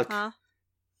spend luck. Huh?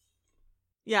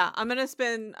 Yeah, I'm gonna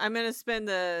spend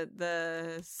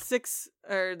the 6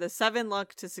 or the 7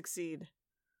 luck to succeed.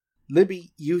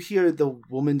 Libby, you hear the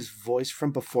woman's voice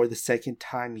from before the second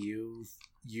time you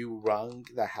rung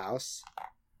the house.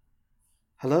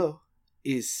 Hello?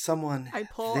 Is someone I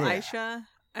pull there? Aisha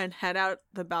and head out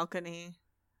the balcony.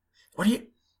 What are you...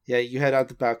 Yeah, you head out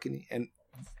the balcony, and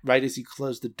right as you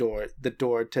close the door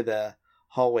to the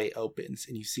hallway opens,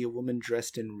 and you see a woman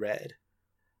dressed in red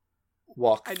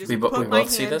walk. I just We put my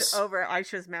both see hand this? over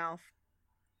Aisha's mouth.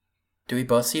 Do we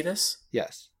both see this?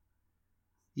 Yes.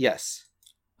 Yes.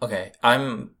 Okay,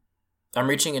 I'm I'm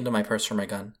reaching into my purse for my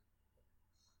gun.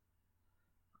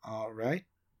 All right.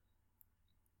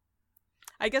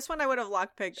 I guess when I would have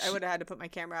lockpicked, I would have had to put my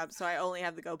camera up, so I only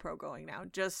have the GoPro going now,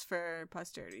 just for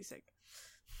posterity's sake.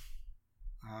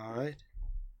 All right.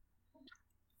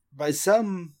 By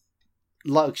some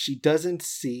luck, she doesn't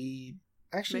see.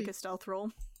 Actually, Make a stealth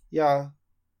roll. yeah.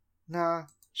 Nah,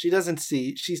 she doesn't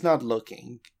see. She's not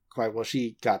looking quite well.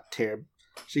 She got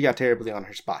terribly on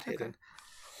her spot hidden.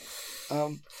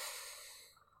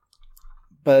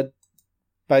 But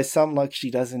by some luck, she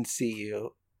doesn't see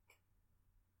you.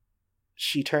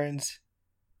 She turns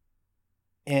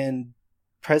and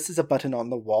presses a button on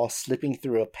the wall, slipping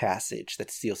through a passage that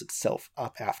seals itself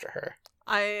up after her.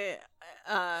 I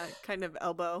kind of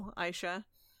elbow Aisha.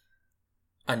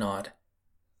 I nod.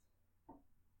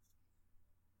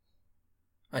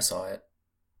 I saw it.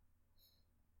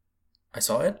 I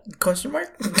saw it? Question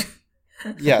mark?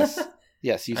 Yes.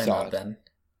 Yes, you I saw nod it. then.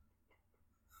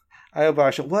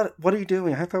 Ayobasha, what are you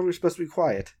doing? I thought we were supposed to be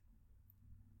quiet.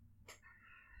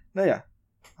 No, yeah.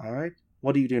 Alright.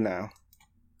 What do you do now?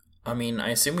 I mean, I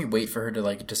assume we wait for her to,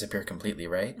 like, disappear completely,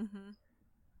 right? Mm-hmm.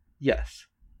 Yes.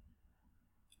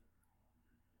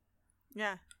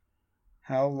 Yeah.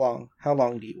 How long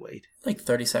do you wait? Like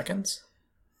 30 seconds?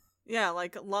 Yeah,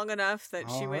 like long enough that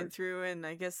she Alright. went through and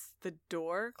I guess the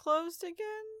door closed again?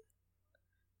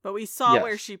 But we saw Yes.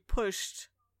 where she pushed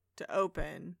to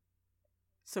open.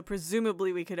 So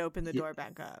presumably we could open the Ye- door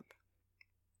back up.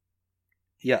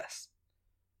 Yes.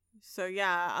 So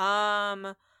yeah,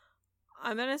 I'm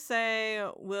gonna say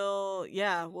we'll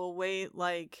wait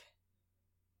like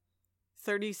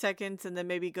 30 seconds and then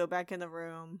maybe go back in the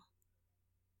room.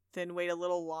 Then wait a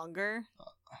little longer.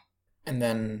 And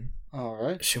then,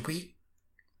 Alright. should we...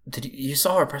 You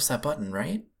saw her press that button,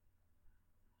 right?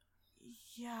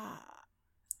 Yeah.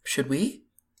 Should we?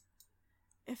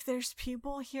 If there's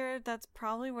people here, that's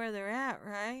probably where they're at,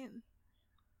 right?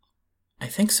 I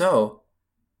think so.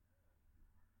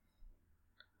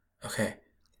 Okay.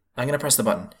 I'm gonna press the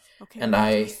button. Okay. And we have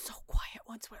to I- be so quiet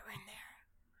once we're in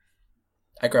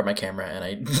there. I grab my camera and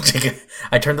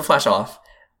I turn the flash off.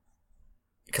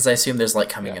 Because I assume there's light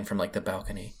coming in from, like, the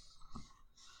balcony.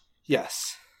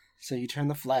 Yes. So you turn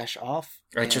the flash off.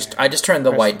 I and just turn the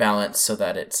press- white balance so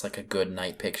that it's, like, a good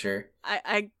night picture.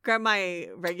 I grab my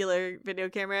regular video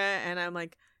camera and I'm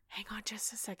like, hang on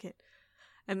just a second.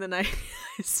 And then I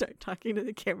start talking to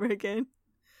the camera again.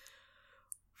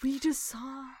 We just saw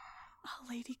a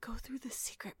lady go through the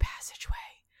secret passageway.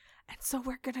 And so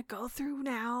we're gonna go through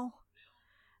now.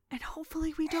 And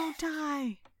hopefully we don't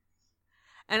die.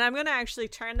 And I'm gonna actually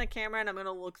turn the camera and I'm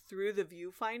gonna look through the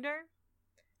viewfinder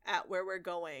at where we're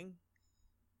going.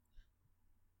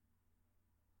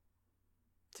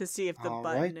 To see if the All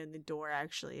button right. in the door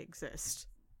actually exists.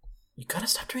 You gotta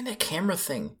stop doing that camera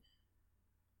thing.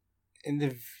 In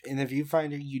the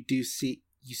viewfinder, you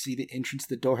see the entrance.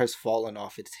 The door has fallen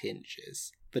off its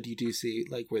hinges, but you do see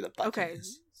like where the button Okay.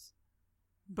 is.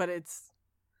 But it's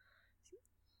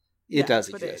It does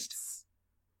but exist, it's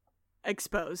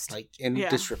exposed. like in yeah.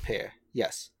 disrepair.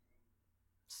 Yes.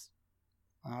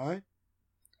 All right.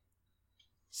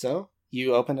 So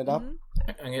you open it up.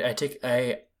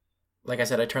 Mhm. Like I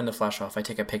said, I turn the flash off. I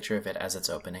take a picture of it as it's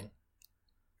opening.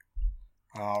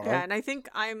 All Yeah, right. and I think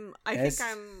I'm Yes.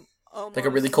 almost Like a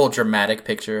really cool dramatic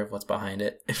picture of what's behind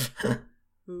it.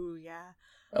 Ooh, yeah.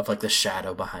 Of, like, the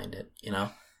shadow behind it, you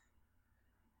know?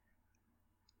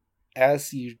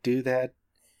 As you do that,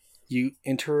 you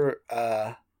enter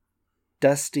a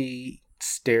dusty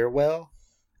stairwell.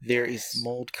 There is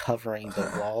mold covering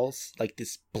the walls, like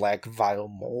this black vile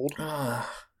mold,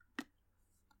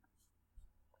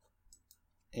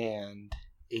 and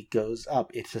it goes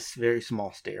up. It's a very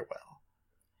small stairwell.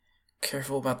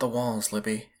 Careful about the walls,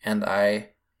 Libby. And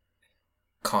I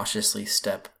cautiously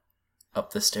step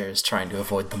up the stairs, trying to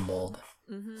avoid the mold.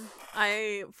 Mm-hmm.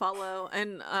 I follow,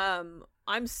 and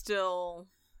I'm still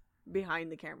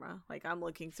behind the camera. Like, I'm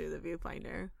looking through the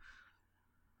viewfinder.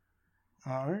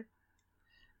 Alright.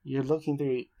 You're looking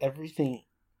through, everything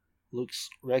looks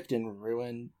wrecked and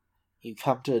ruined. You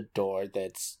come to a door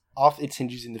that's off its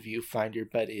hinges in the viewfinder,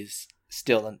 but is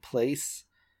still in place,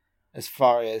 as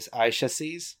far as Aisha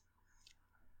sees.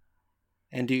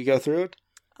 And do you go through it?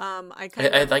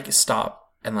 I like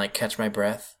stop and like catch my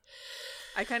breath.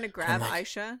 I kind of grab like-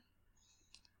 Aisha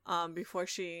before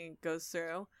she goes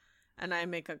through, and I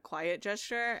make a quiet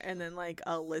gesture and then like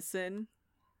a listen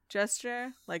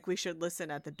gesture, like we should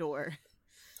listen at the door.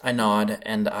 I nod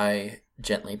and I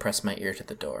gently press my ear to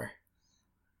the door.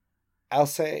 I'll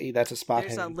say that's a spot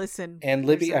There's a hidden. listen. And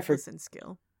Libby, there's a I for- listen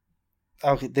skill.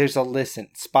 Okay, there's a listen.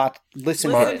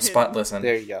 Listen. Listen. Spot listen.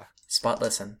 There you go. Spot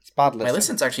listen. Spot listen. My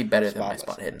listen's actually better than my Spot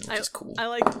spot listen. hidden, which is cool. I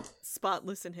like spot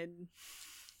listen hidden.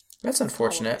 That's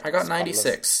unfortunate. I got Spot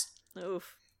 96,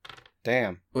 Oof.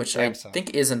 Damn. which Damn, I son. think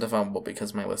isn't a fumble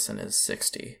because my listen is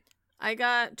 60. I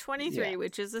got 23, Yeah.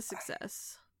 which is a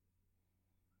success.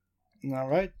 All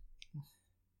right.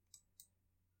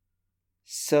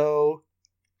 So,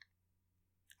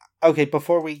 okay,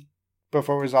 before we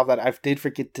resolve that, I did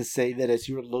forget to say that as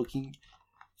you were looking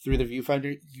through the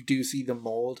viewfinder, you do see the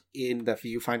mold in the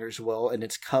viewfinder as well, and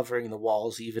it's covering the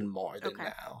walls even more than Okay.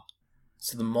 now.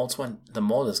 So the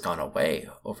mold has gone away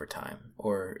over time,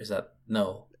 or is that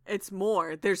no? It's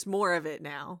more. There's more of it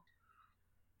now.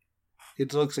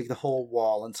 It looks like the whole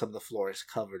wall and some of the floor is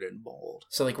covered in mold.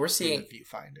 So like we're In seeing the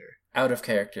viewfinder. out of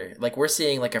character, like we're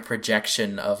seeing like a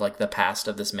projection of like the past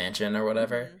of this mansion or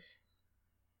whatever.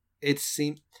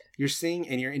 Mhm. You're seeing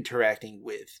and you're interacting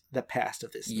with the past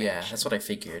of this Yeah, mansion. that's what I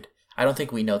figured. I don't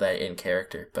think we know that in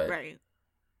character, but Right.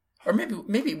 or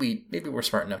maybe we're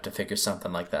smart enough to figure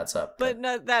something like that's up. But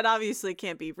no, that obviously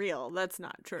can't be real. That's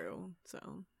not true.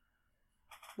 So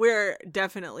we're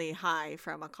definitely high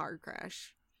from a car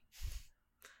crash.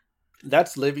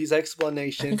 That's Libby's I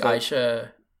explanation. think but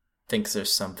Aisha thinks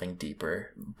there's something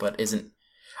deeper, but isn't.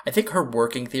 I think her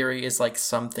working theory is like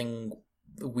something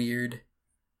weird,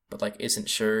 but like isn't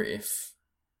sure if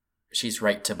she's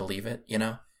right to believe it, you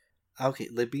know? Okay,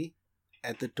 Libby,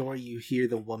 at the door you hear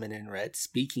the woman in red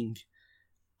speaking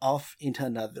off into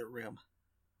another room.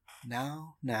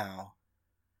 Now,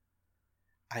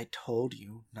 I told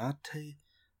you not to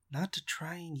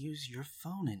try and use your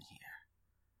phone in here.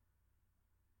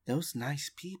 Those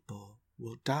nice people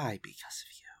will die because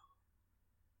of you.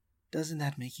 Doesn't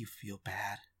that make you feel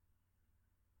bad?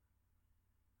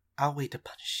 I'll wait to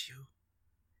punish you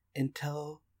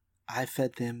until I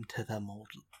fed them to the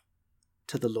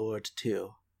Lord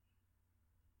too.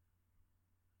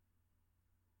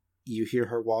 You hear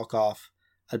her walk off,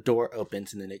 a door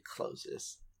opens and then it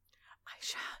closes.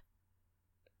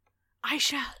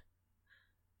 Aisha,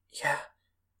 Yeah.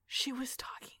 she was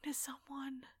talking to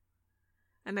someone.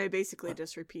 And I basically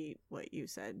just repeat what you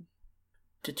said.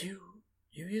 Did you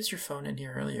used your phone in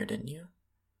here earlier, didn't you?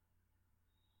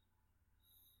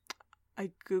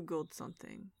 I Googled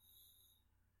something.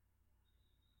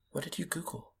 What did you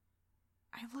Google?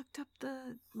 I looked up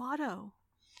the motto.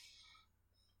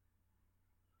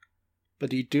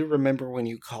 But you do remember when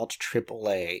you called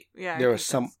AAA, Yeah. I there was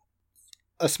think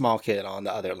a small kid on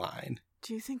the other line.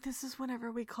 Do you think this is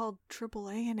whenever we called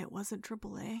AAA and it wasn't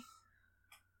AAA?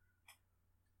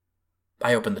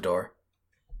 I opened the door.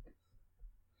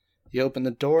 You open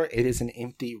the door, it is an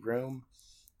empty room.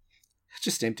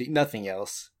 Just empty, nothing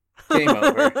else. Game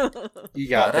over. You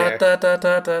got there.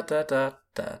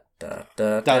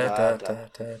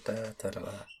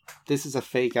 This is a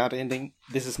fake out ending.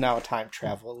 This is now a time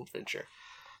travel adventure.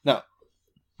 No.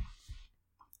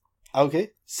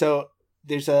 Okay, so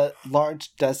there's a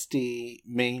large, dusty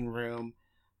main room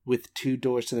with 2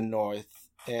 doors to the north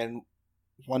and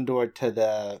 1 door to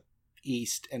the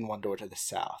east and 1 door to the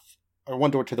south. Or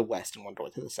 1 door to the west and 1 door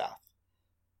to the south.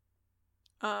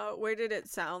 Where did it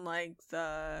sound like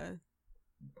the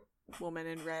woman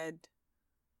in red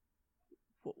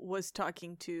was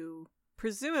talking to,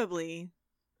 presumably,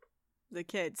 the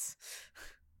kids?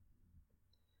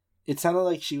 It sounded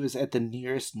like she was at the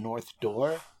nearest north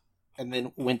door and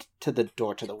then went to the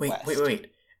door to the west.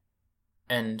 Wait.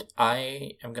 And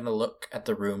I am going to look at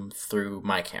the room through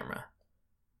my camera.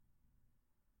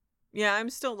 Yeah, I'm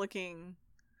still looking.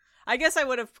 I guess I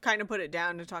would have kind of put it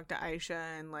down to talk to Aisha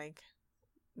and, like,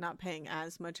 not paying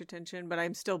as much attention, but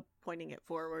I'm still pointing it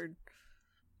forward.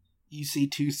 You see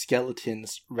 2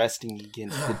 skeletons resting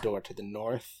against the door to the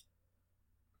north.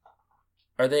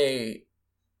 Are they...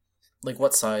 Like,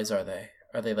 what size are they?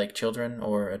 Are they, like, children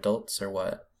or adults or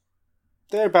what?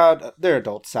 They're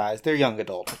adult size. They're young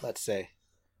adult, let's say.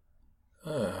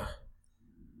 Ugh.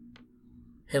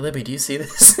 Hey, Libby, do you see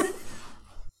this?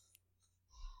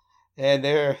 And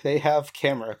they have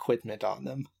camera equipment on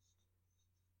them.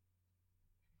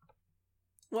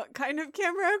 What kind of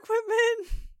camera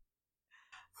equipment?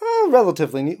 Oh,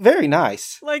 relatively new. Very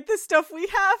nice. Like the stuff we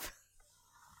have?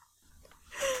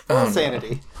 Well, no.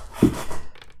 sanity.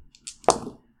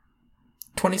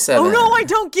 27. Oh no, I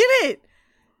don't get it!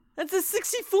 That's a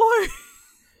 64!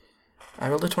 I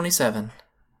rolled a 27.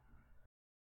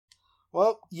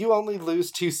 Well, you only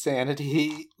lose 2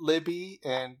 sanity, Libby,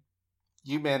 and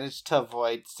you managed to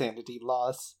avoid sanity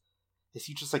loss. As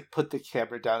you just, like, put the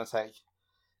camera down, it's like,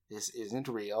 this isn't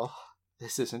real.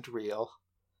 This isn't real.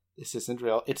 This isn't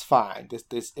real. It's fine.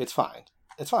 It's fine.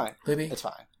 It's fine. Libby? It's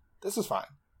fine. This is fine.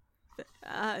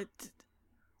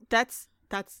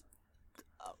 That's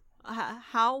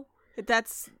How?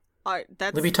 That's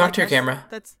Libby, talk to your camera.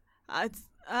 That's it's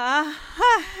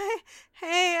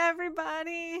hey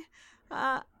everybody.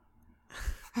 I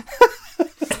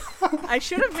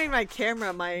should have made my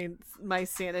camera my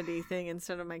sanity thing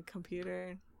instead of my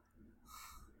computer.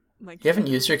 You haven't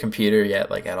used your computer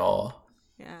yet, like, at all.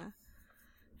 Yeah.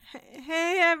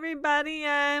 Hey everybody,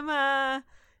 I'm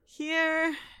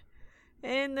here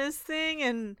in this thing,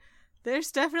 and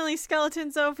there's definitely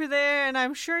skeletons over there, and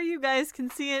I'm sure you guys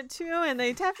can see it too, and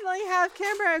they definitely have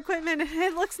camera equipment, and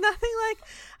it looks nothing like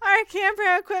our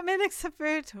camera equipment, except for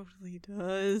it totally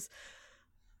does.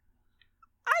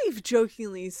 I've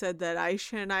jokingly said that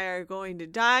Aisha and I are going to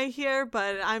die here,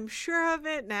 but I'm sure of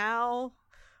it now.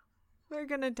 We're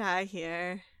gonna die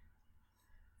here.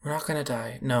 We're not gonna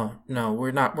die. No,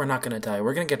 we're not gonna die.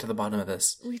 We're gonna get to the bottom of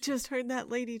this. We just heard that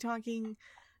lady talking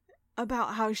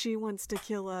about how she wants to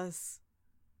kill us.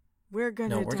 We're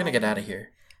gonna get out of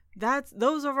here.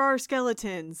 Those are our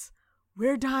skeletons.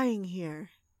 We're dying here.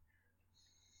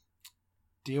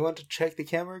 Do you want to check the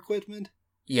camera equipment?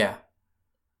 Yeah.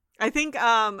 I think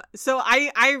so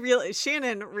I really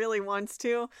Shannon really wants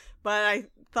to, but I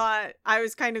thought I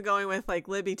was kind of going with like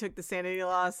Libby took the sanity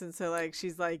loss, and so like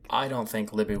she's like, I don't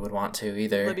think Libby would want to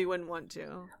either. Libby wouldn't want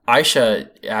to. Aisha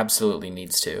absolutely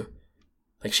needs to.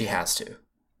 Like, she has to.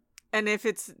 And if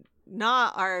it's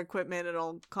not our equipment,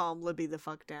 it'll calm Libby the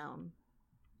fuck down.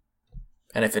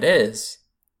 And if it is,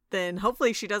 then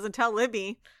hopefully she doesn't tell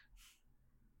Libby.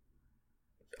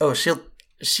 Oh,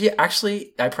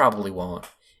 I probably won't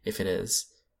if it is.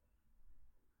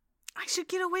 I should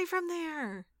get away from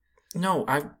there. No,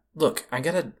 I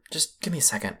gotta, just give me a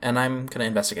second, and I'm gonna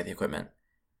investigate the equipment.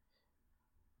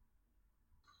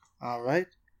 Alright.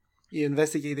 You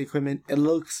investigate the equipment. It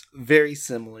looks very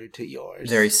similar to yours.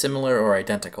 Very similar or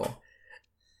identical?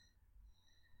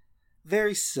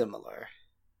 Very similar.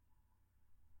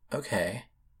 Okay.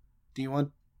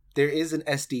 There is an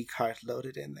SD card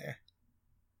loaded in there.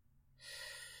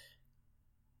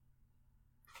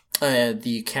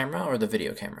 The camera or the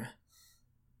video camera?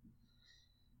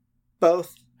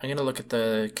 Both. I'm gonna look at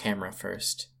the camera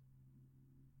first.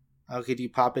 Okay, do you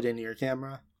pop it into your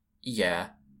camera? Yeah.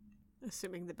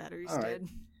 Assuming the battery's All right. dead.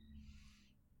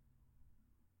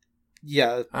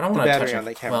 Yeah, I don't the want to battery touch on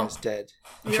the camera is dead.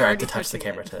 I'm You're sure I have to already touch the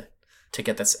touching camera it. to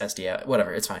get this SD out.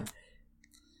 Whatever, it's fine.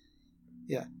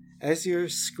 Yeah. As you're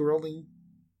scrolling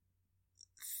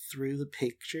through the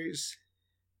pictures,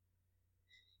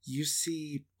 you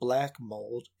see black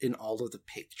mold in all of the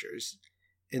pictures.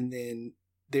 And then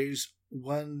there's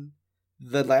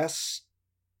the last,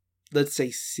 let's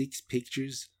say 6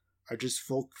 pictures are just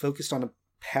focused on a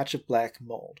patch of black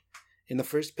mold. In the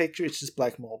first picture, it's just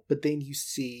black mold. But then you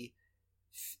see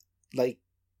like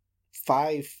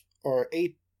 5 or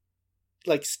 8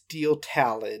 like steel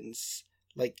talons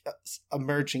like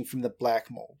emerging from the black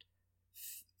mold.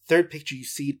 Third picture, you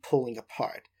see it pulling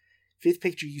apart. 5th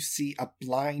picture, you see a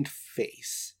blind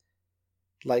face,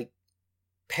 like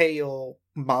pale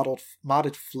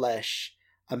modded flesh,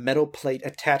 a metal plate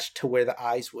attached to where the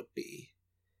eyes would be.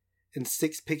 In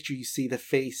 6th picture, you see the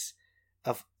face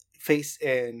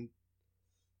and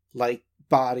like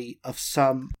body of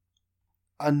some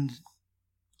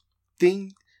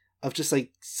thing of just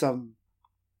like some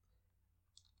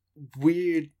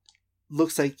weird,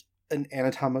 looks like an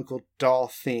anatomical doll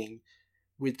thing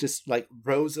with just like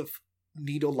rows of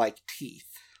needle-like teeth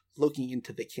looking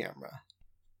into the camera.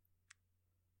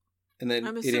 And then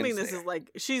I'm assuming this is like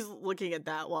she's looking at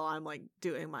that while I'm like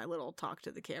doing my little talk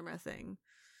to the camera thing.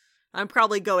 I'm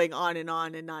probably going on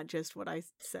and not just what I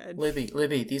said.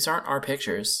 Libby, these aren't our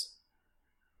pictures.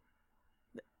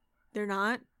 They're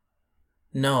not?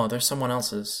 No, they're someone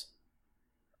else's.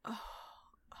 Oh,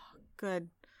 good.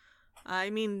 I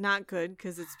mean, not good,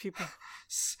 because it's people.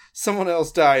 Someone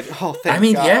else died. Oh,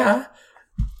 thank God. Yeah.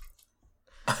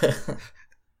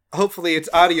 Hopefully it's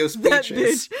audio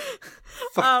speeches.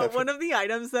 One of the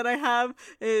items that I have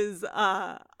is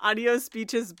Audio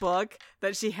Speech's book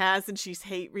that she has and she's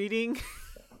hate reading.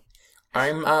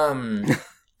 I'm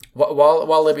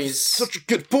while Libby's such a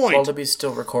good point. While Libby's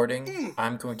still recording,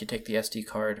 I'm going to take the SD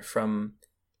card from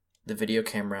the video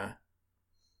camera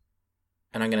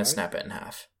and I'm going to snap it in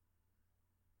half.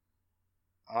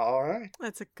 All right.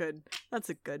 That's a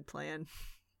good plan.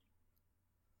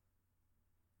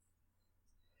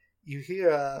 You hear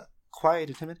a quiet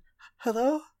and timid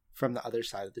 "hello" from the other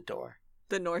side of the door.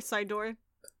 The north side door?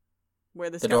 Where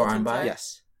the door skeletons I'm by? are?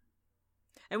 Yes.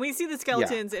 And we see the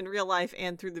skeletons in real life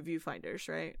and through the viewfinders,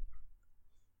 right?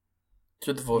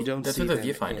 Through the You don't see through the them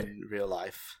viewfinder. in real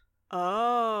life.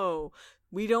 Oh,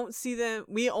 we don't see them.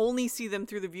 We only see them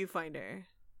through the viewfinder.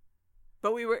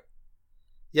 But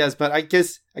Yes, but I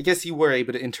guess you were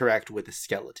able to interact with the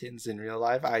skeletons in real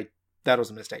life. That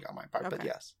was a mistake on my part, but Okay.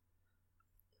 yes.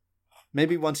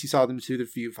 Maybe once you saw them through the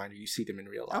viewfinder, you see them in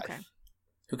real life. Okay.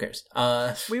 Who cares?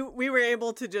 We were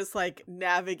able to just like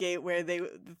navigate where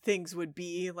things would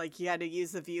be. Like you had to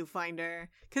use the viewfinder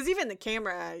because even the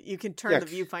camera, you can turn Yeah. the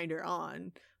viewfinder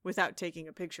on without taking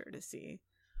a picture to see.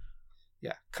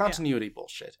 Yeah, continuity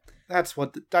bullshit. That's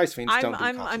what the Dice Fiends don't do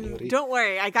continuity. Don't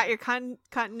worry, I got your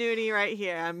continuity right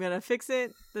here. I'm gonna fix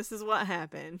it. This is what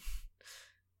happened.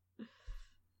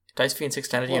 Dice Fiends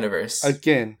Extended Universe.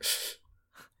 Again.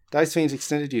 Dice Fiends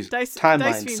Extended Use. Dice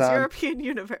Timeline, Fiends son. European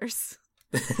Universe.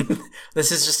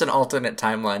 This is just an alternate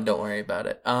timeline. Don't worry about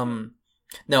it.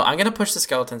 No, I'm gonna push the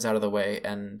skeletons out of the way,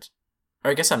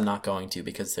 or I guess I'm not going to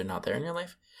because they're not there in real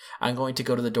life. I'm going to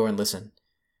go to the door and listen.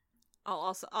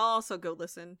 I'll also go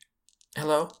listen.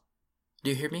 Hello, do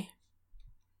you hear me?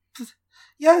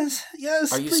 Yes,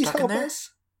 Are you please stuck in help there? us.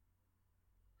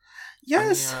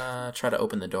 Yes. I'm gonna try to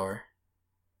open the door.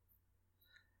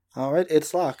 All right,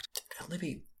 it's locked.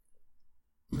 Libby,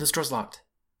 this door's locked.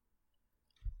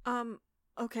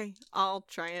 Okay, I'll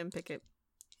try and pick it.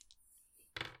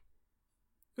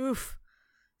 Oof.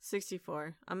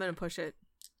 64. I'm gonna push it.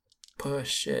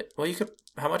 Push it. Well, you could.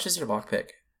 How much is your lockpick?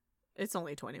 It's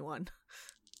only 21.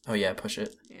 Oh yeah, push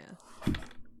it. Yeah.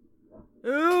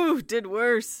 Ooh, did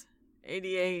worse.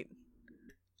 88.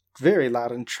 Very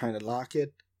loud and trying to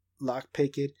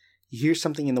lockpick it. You hear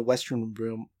something in the western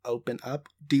room open up.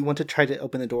 Do you want to try to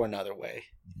open the door another way?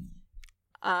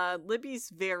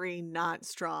 Libby's very not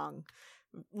strong.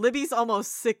 Libby's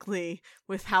almost sickly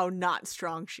with how not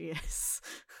strong she is.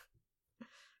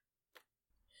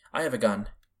 I have a gun.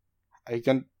 Are you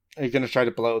gonna try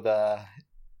to blow the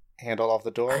handle off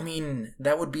the door? I mean,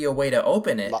 that would be a way to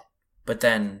open it, but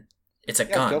then it's a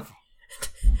gun. Go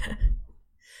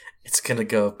It's gonna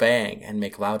go bang and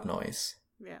make loud noise.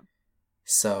 Yeah.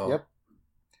 So. Yep.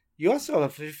 You also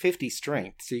have 50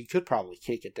 strength, so you could probably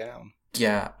kick it down.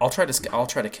 Yeah, I'll try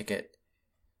to kick it.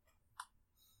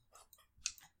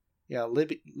 Yeah,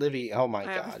 Libby. Oh my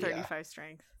I have god, 35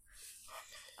 strength.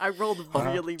 I rolled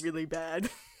really, really bad.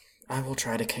 I will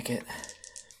try to kick it.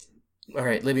 All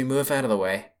right, Libby, move out of the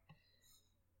way.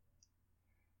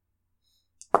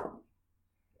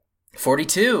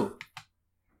 42.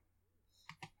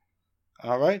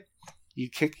 All right. You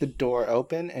kick the door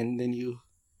open, and then you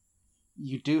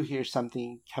do hear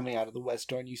something coming out of the west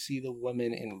door, and you see the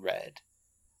woman in red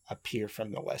appear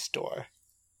from the west door.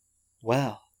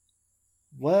 Well.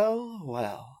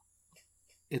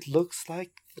 It looks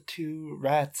like the two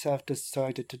rats have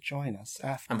decided to join us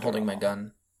after I'm holding my all.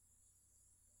 gun.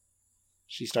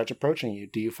 She starts approaching you.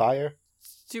 Do you fire?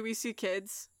 Do we see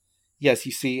kids? Yes,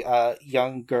 you see a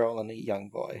young girl and a young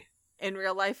boy. In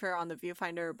real life or on the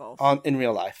viewfinder or both? In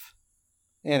real life.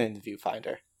 And in the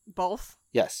viewfinder. Both?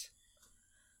 Yes.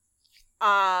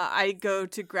 I go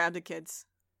to grab the kids.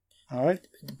 All right.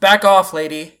 Back off,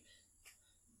 lady.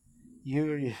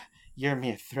 Your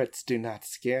mere threats do not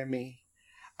scare me.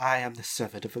 I am the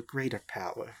servant of a greater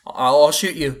power. I'll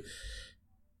shoot you.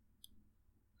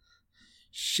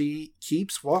 She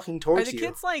keeps walking towards Are the you.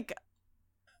 kids like,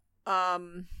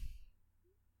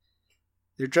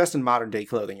 They're dressed in modern day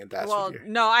clothing, and that's well, what you're...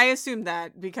 no, I assume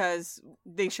that because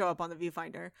they show up on the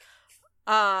viewfinder.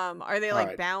 Are they like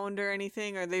Alright. bound or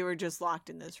anything, or they were just locked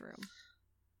in this room?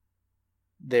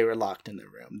 They were locked in the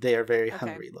room. They are very Okay.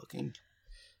 hungry looking.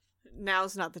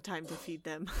 Now's not the time to feed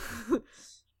them.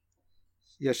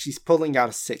 Yeah, she's pulling out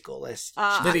a sickle.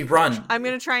 Libby, run. I'm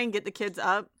gonna try and get the kids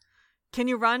up. Can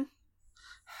you run?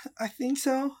 I think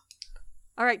so.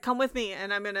 All right, come with me,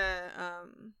 and I'm gonna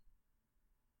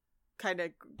kind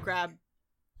of grab,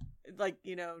 like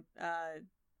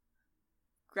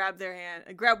grab their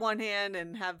hand, grab one hand,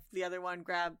 and have the other one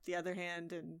grab the other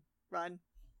hand and run.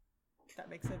 If that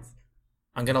makes sense.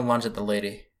 I'm gonna lunge at the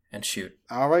lady and shoot.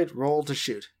 All right, roll to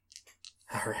shoot.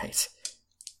 All right.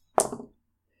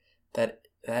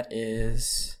 That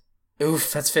is.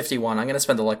 Oof, that's 51. I'm gonna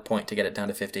spend the luck point to get it down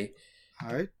to 50.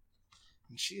 All right.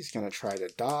 And she's going to try to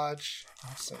dodge.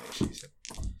 So she's at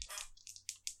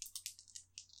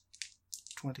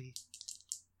 20.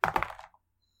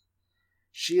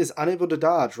 She is unable to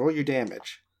dodge. Roll your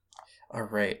damage. All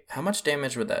right. How much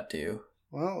damage would that do?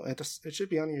 Well, it should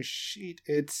be on your sheet.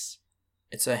 It's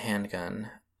a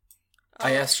handgun.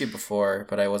 I asked you before,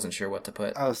 but I wasn't sure what to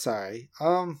put. Oh, sorry.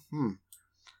 I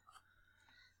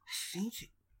think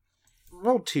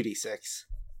roll 2d6.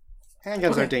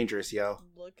 Handguns Okay. are dangerous, yo.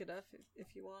 Look it up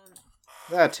if you want.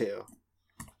 That too.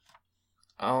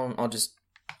 I'll just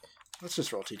Let's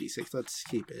just roll 2d6. Let's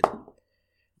keep it.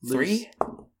 3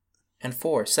 and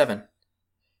 4, 7.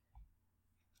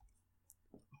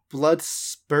 blood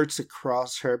spurts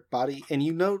across her body, and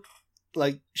you know,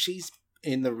 like, she's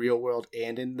in the real world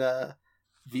and in the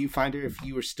viewfinder. If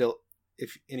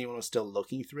anyone was still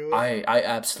looking through it, I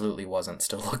absolutely wasn't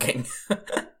still looking.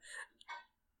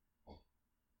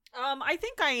 I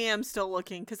think I am still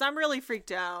looking because I'm really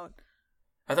freaked out.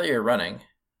 I thought you were running.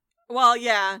 Well,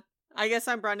 yeah, I guess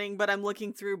I'm running, but I'm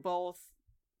looking through both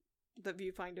the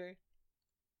viewfinder.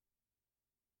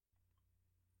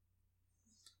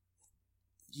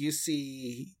 you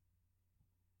see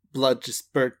blood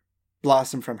just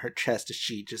blossom from her chest as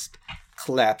she just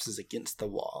collapses against the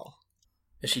wall.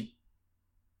 Is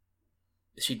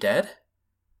she dead?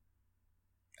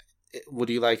 Would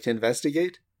you like to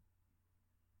investigate?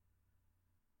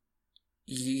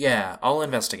 Yeah, I'll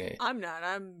investigate. I'm not.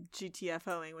 I'm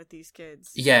GTFOing with these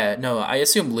kids. Yeah, no, I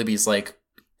assume Libby's, like,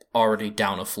 already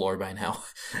down a floor by now.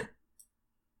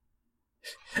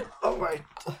 Alright.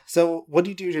 So, what do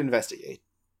you do to investigate?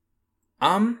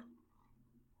 I'm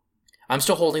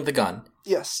still holding the gun.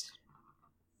 Yes.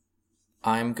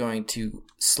 I'm going to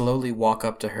slowly walk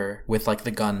up to her with, like,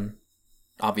 the gun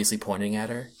obviously pointing at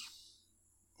her.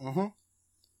 Mm-hmm.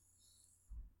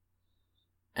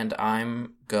 And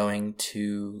I'm going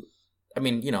to... I'm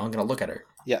going to look at her.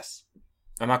 Yes.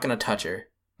 I'm not going to touch her.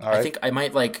 Alright. I think I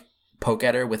might, like, poke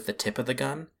at her with the tip of the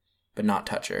gun, but not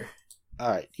touch her.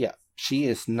 Alright, yeah. She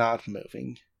is not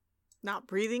moving. Not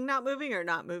breathing, not moving, or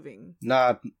not moving?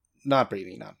 Not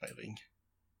breathing, not moving.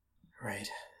 Right.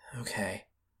 Okay.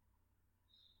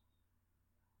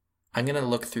 I'm going to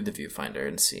look through the viewfinder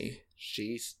and see.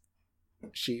 She's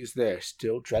there,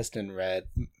 still dressed in red,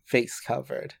 face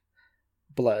covered,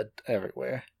 blood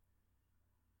everywhere.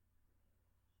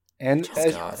 And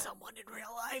Oh, God. Someone in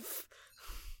real life.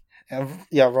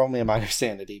 yeah, roll me a minor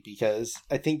sanity, because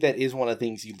I think that is one of the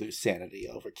things you lose sanity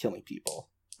over, killing people.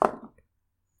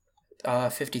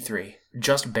 53.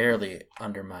 Just barely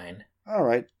under mine.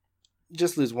 Alright.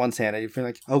 Just lose one sanity if you're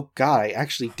like, oh god, I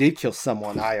actually did kill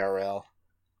someone IRL.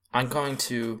 I'm going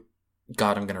to...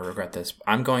 God, I'm going to regret this.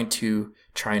 I'm going to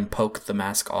try and poke the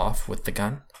mask off with the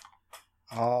gun.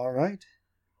 Alright.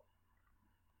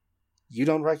 You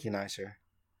don't recognize her.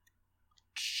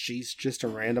 She's just a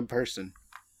random person.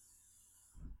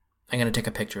 I'm going to take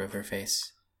a picture of her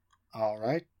face.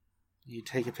 Alright. You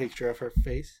take a picture of her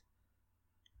face.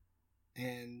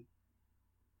 And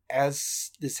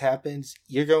as this happens,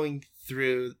 you're going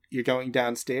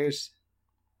downstairs.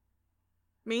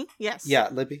 Me? Yes. Yeah,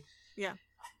 Libby. Yeah.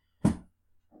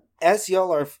 As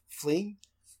y'all are fleeing,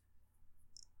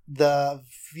 the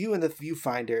view in the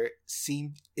viewfinder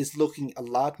is looking a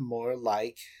lot more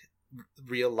like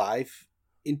real life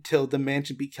until the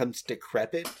mansion becomes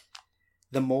decrepit.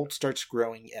 The mold starts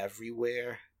growing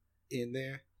everywhere in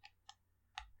there.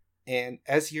 And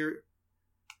as you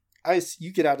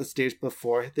get out of the stairs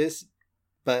before this,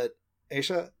 but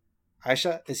Aisha,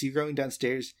 as you're going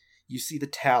downstairs, you see the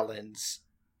talons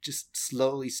just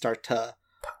slowly start to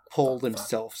pull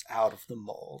themselves out of the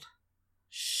mold.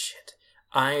 Shit.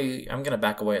 I'm going to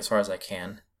back away as far as I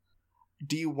can.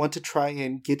 Do you want to try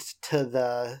and get to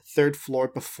the third floor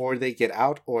before they get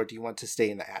out, or do you want to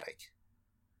stay in the attic?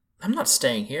 I'm not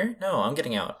staying here. No, I'm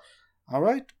getting out.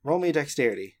 Alright, roll me a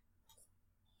dexterity.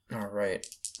 Alright.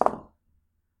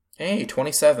 Hey,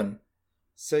 27.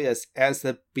 So yes, as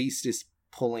the beast is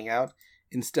pulling out,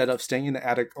 instead of staying in the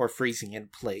attic or freezing in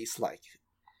place like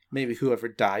maybe whoever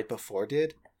died before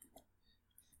did,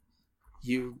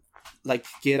 you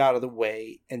get out of the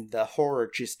way and the horror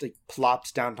just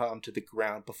plops down onto the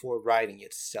ground before righting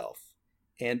itself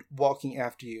and walking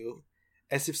after you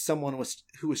as if someone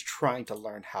who was trying to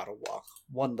learn how to walk,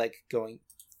 one leg going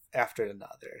after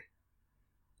another.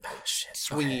 Oh, shit.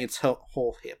 Swinging Okay. its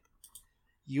whole hip.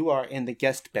 You are in the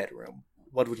guest bedroom.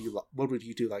 What would you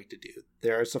like to do?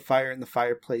 There is a fire in the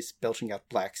fireplace belching out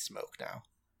black smoke now.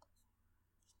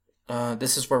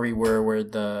 This is where we were, where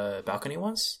the balcony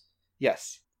was?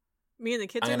 Yes. Me and the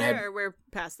kids I'm are gonna there, or we're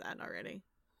past that already?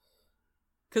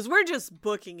 Because we're just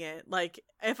booking it. Like,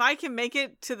 if I can make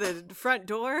it to the front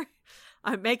door,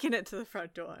 I'm making it to the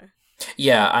front door.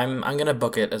 Yeah, I'm gonna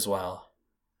book it as well.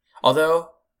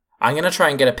 Although, I'm gonna try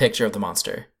and get a picture of the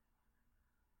monster.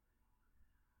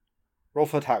 Roll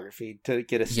photography to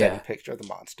get a steady Yeah. picture of the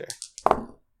monster.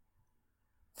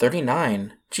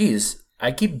 39. Jeez,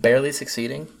 I keep barely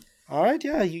succeeding. Alright,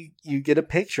 yeah, you get a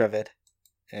picture of it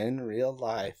in real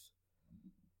life.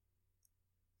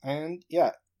 And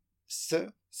yeah, so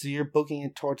you're booking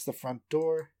it towards the front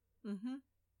door. Mm-hmm.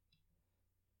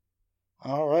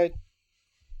 Alright.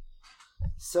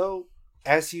 So,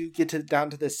 as you get down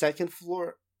to the second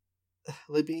floor,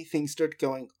 Libby, things start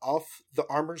going off. The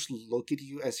armors look at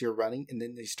you as you're running, and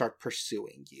then they start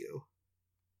pursuing you.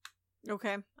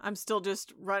 Okay. I'm still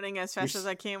just running as fast as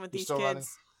I can with you're these still kids. running?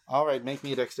 All right, make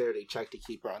me a dexterity check to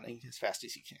keep running as fast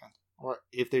as you can. Or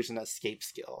if there's an escape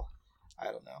skill. I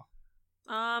don't know.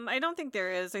 I don't think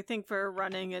there is. I think for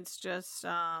running, it's just,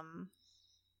 Alright.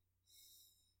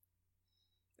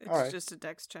 just a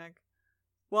dex check.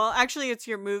 Well, actually, it's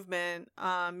your movement.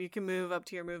 You can move up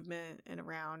to your movement and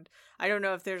around. I don't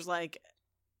know if there's, like,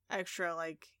 extra,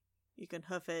 like, you can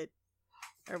hoof it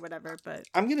or whatever, but...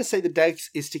 I'm going to say the dex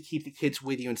is to keep the kids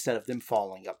with you instead of them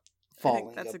falling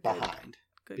that's up behind.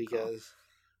 Good because... call.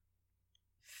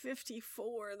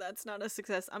 54, that's not a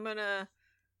success. I'm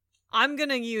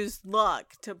gonna use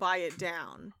luck to buy it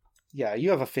down. Yeah,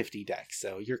 you have a 50 dex,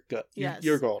 so you're good. Yes.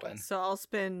 You're golden. So I'll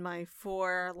spend my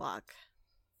 4 luck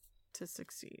to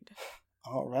succeed.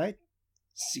 All right.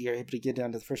 So you're able to get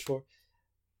down to the first floor.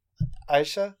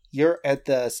 Aisha, you're at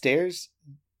the stairs.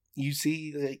 You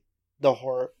see the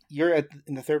horror. You're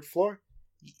in the third floor.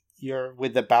 You're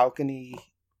with the balcony.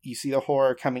 You see the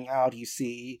horror coming out. You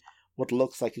see what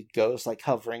looks like a ghost, like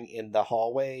hovering in the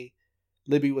hallway.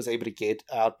 Libby was able to get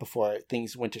out before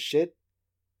things went to shit.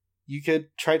 You could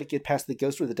try to get past the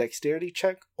ghost with a dexterity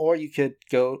check, or you could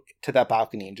go to that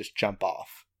balcony and just jump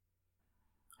off.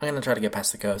 I'm gonna try to get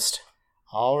past the ghost.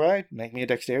 Alright, make me a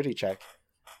dexterity check.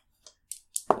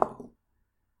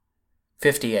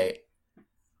 58.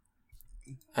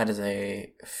 That is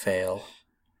a fail.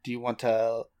 Do you want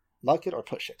to luck it or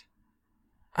push it?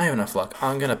 I have enough luck.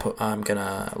 I'm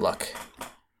gonna luck.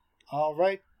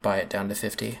 Alright. Buy it down to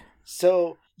 50.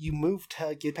 So you move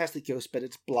to get past the ghost, but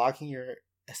it's blocking your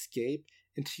escape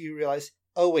until you realize,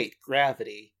 oh wait,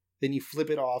 gravity. Then you flip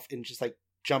it off and just like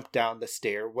jump down the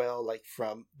stairwell, like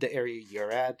from the area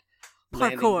you're at,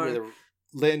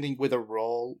 landing with a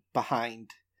roll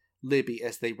behind Libby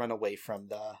as they run away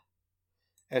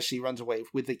as she runs away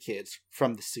with the kids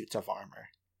from the suits of armor,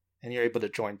 and you're able to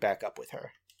join back up with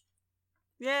her.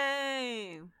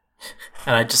 Yay!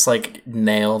 And I just like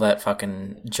nail that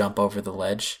fucking jump over the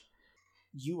ledge.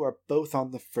 You are both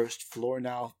on the first floor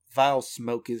now. Vile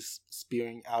smoke is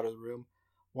spewing out of the room.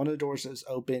 One of the doors is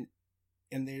open,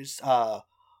 and there's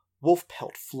wolf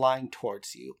pelt flying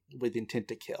towards you with intent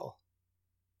to kill.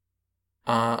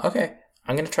 Okay.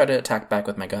 I'm gonna try to attack back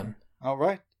with my gun.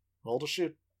 Alright. Roll to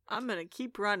shoot. I'm gonna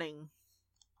keep running.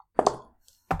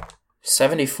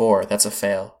 74. That's a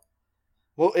fail.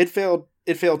 Well, it failed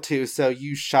too, so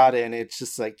you shot in. It's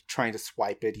just like trying to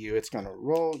swipe at you. It's gonna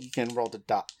roll. You can roll to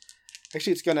dodge.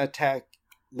 Actually, it's gonna attack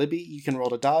Libby. You can roll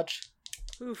to dodge.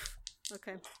 Oof.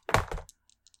 Okay.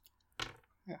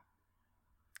 Yeah.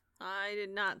 I did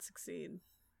not succeed.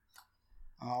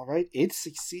 Alright, it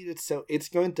succeeded, so it's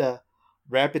going to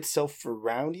wrap itself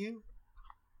around you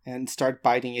and start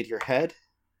biting at your head.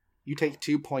 You take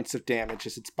 2 points of damage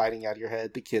as it's biting out your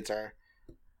head. The kids are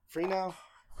free now.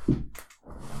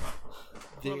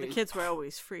 Well, the kids were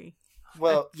always free.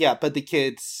 Well, yeah, but the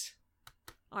kids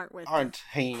aren't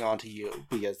hanging on to you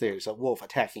because there's a wolf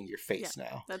attacking your face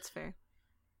now. That's fair.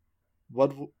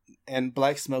 And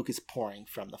black smoke is pouring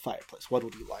from the fireplace. What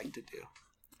would you like to do?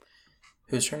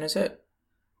 Whose turn is it?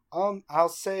 I'll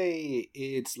say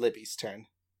it's Libby's turn.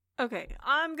 Okay,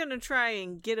 I'm gonna try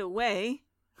and get away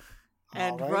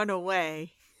and run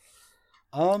away.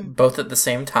 Both at the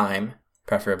same time,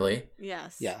 preferably.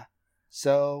 Yes. Yeah.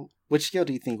 So, which skill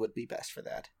do you think would be best for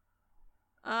that?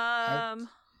 I'd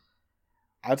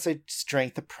say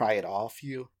strength to pry it off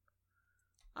you.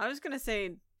 I was gonna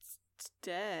say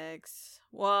dex.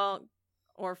 Well,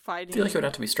 or fighting. I feel like it would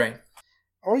have to be strength.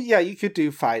 Or yeah, you could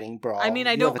do fighting brawl. I mean,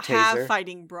 I don't have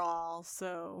fighting brawl,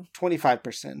 so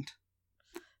 25%.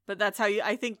 But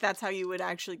I think that's how you would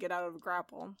actually get out of a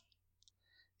grapple.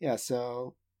 Yeah,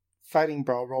 so fighting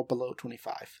brawl, roll below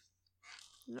 25.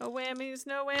 No whammies,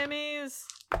 no whammies.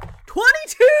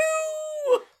 22!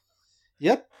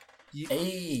 Yep.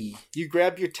 Hey. You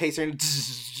grab your taser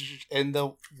and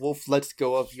the wolf lets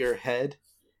go of your head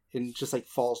and just like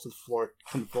falls to the floor,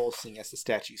 convulsing as the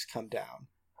statues come down.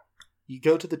 You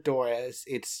go to the door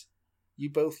you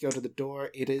both go to the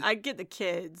door. I get the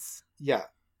kids. Yeah.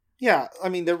 Yeah, I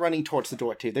mean, they're running towards the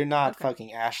door too. They're not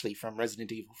fucking Ashley from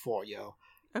Resident Evil 4, yo.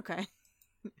 Okay.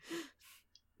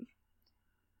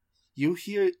 You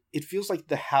hear, it feels like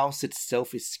the house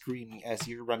itself is screaming as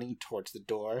you're running towards the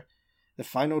door. The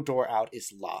final door out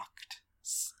is locked.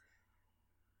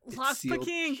 Lock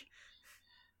picking!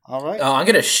 Alright. Oh, I'm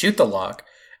gonna shoot the lock.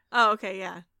 Oh, okay,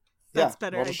 yeah. That's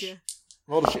better idea.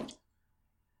 Roll to shoot.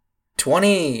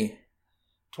 20!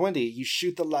 20. You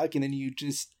shoot the lock and then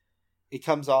it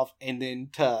comes off, and then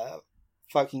to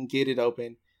fucking get it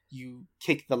open, you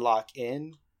kick the lock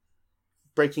in,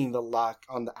 breaking the lock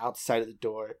on the outside of the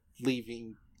door,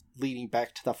 leading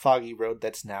back to the foggy road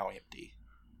that's now empty.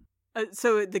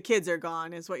 So the kids are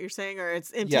gone, is what you're saying, or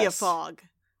it's empty of Yes. fog,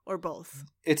 or both?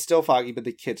 It's still foggy, but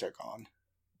the kids are gone.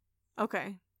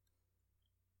 Okay.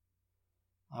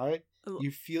 All right.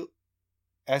 You feel,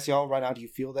 as y'all run out, you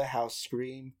feel the house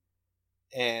scream,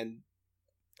 and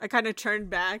I kind of turned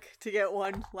back to get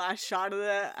one last shot of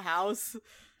the house.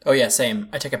 Oh yeah, same.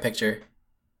 I took a picture.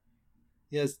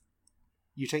 yes,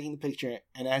 you're taking the picture,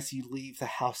 and as you leave, the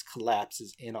house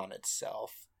collapses in on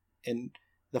itself, and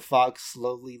the fog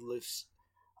slowly lifts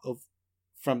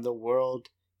from the world.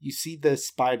 You see the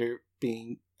spider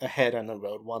being ahead on the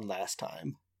road one last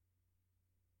time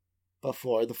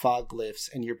before the fog lifts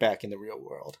and you're back in the real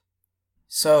world.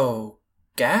 So,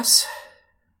 gas?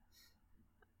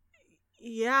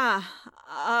 Yeah.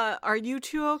 Are you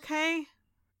two okay?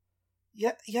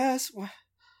 Yeah. Yes.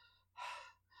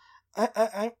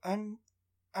 I'm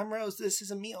Rose. This is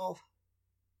Emil.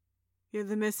 You're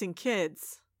the missing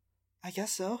kids. I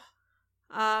guess so.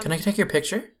 Can I take your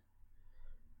picture?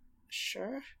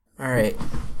 Sure. Alright.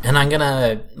 And I'm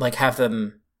gonna, have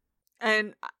them...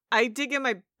 And I dig in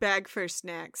my bag for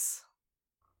snacks.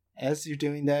 As you're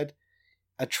doing that,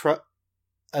 a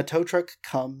tow truck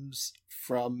comes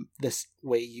from this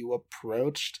way you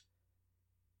approached,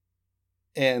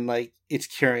 and it's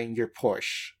carrying your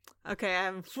Porsche. Okay,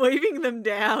 I'm waving them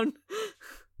down.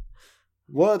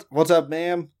 What's up,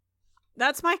 ma'am?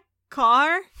 That's my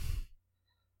car.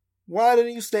 Why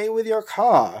didn't you stay with your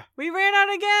car? We ran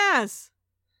out of gas.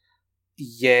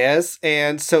 Yes,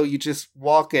 and so you just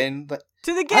walk in.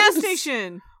 To the gas didn't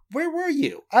station. Where were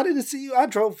you? I didn't see you. I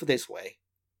drove this way.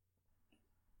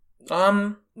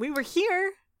 We were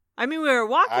here. I mean, we were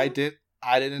walking.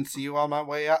 I didn't see you on my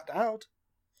way out.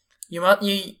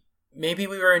 Maybe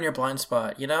we were in your blind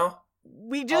spot, you know?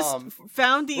 We just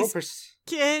found these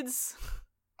kids.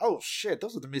 Oh shit,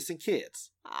 those are the missing kids.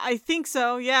 I think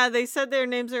so. Yeah, they said their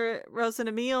names are Rose and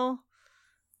Emil.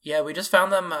 Yeah, we just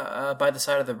found them by the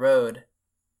side of the road.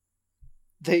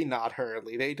 They not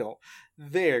Hurley. They don't.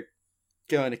 They're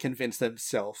going to convince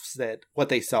themselves that what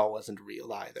they saw wasn't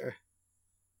real either.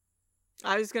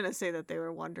 I was going to say that they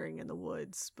were wandering in the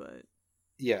woods, but...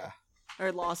 Yeah.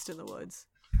 Or lost in the woods.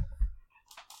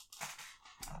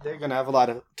 They're going to have a lot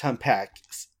of to unpack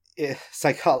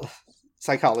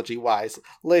psychology-wise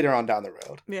later on down the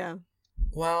road. Yeah.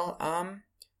 Well,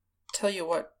 tell you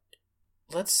what.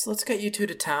 Let's get you two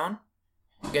to town.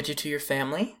 Get you to your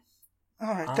family.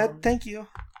 All right, thank you.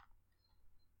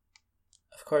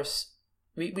 Of course.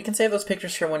 We can save those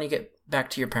pictures for when you get back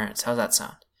to your parents. How's that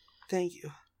sound? Thank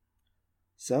you.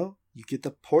 So, you get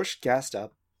the Porsche gassed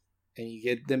up, and you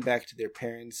get them back to their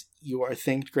parents. You are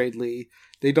thanked greatly.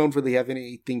 They don't really have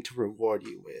anything to reward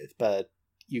you with, but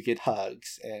you get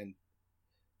hugs and...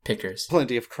 Pictures.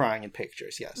 Plenty of crying and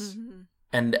pictures, yes. Mm-hmm.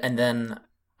 And then,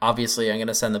 obviously, I'm going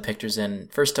to send the pictures in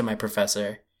first to my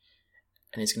professor,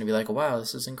 and he's going to be like, wow,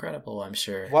 this is incredible, I'm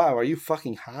sure. Wow, are you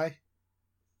fucking high?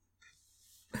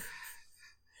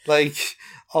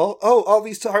 All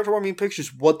these heartwarming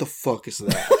pictures, what the fuck is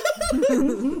that?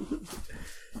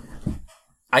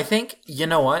 I think, you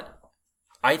know what?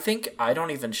 I think I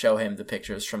don't even show him the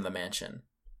pictures from the mansion.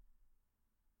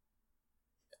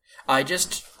 I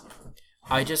just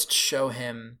show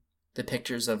him the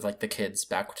pictures of, the kids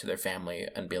back to their family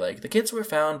and be like, the kids were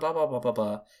found, blah, blah, blah, blah,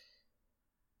 blah.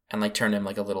 And, turn him,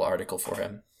 a little article for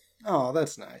him. Oh,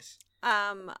 that's nice.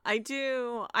 I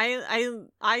do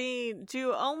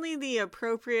only the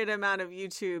appropriate amount of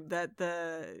YouTube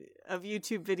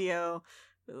YouTube video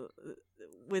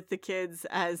with the kids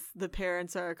as the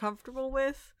parents are comfortable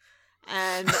with.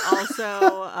 And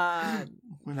also,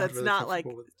 that's really not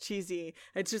cheesy.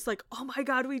 It's just oh my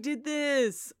god, we did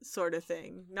this sort of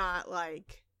thing. Not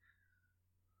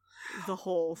the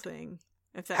whole thing.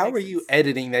 If that How makes are you sense.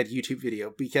 editing that YouTube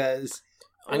video? Because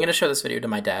I'm going to show this video to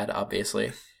my dad,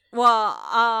 obviously. Well,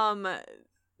 I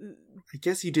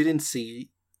guess you didn't see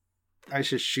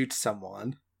Aisha shoot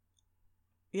someone.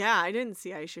 yeah, I didn't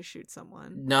see Aisha shoot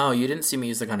someone. No, you didn't see me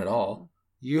use the gun at all.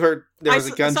 You heard there was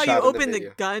a gunshot. I saw you open in the the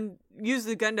video. gun, use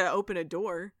the gun to open a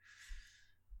door.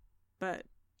 But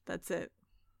that's it.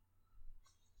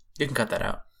 You can cut that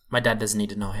out. My dad doesn't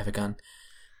need to know I have a gun.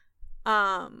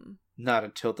 Not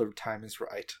until the time is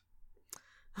right.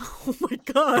 Oh my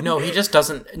god. No, he just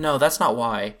doesn't. No, that's not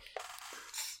why.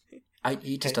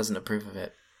 He just doesn't approve of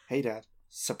it. Hey, Dad.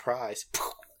 Surprise.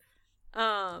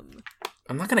 I'm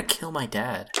not going to kill my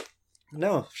dad.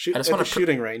 No, shoot I just at wanna the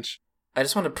shooting range. I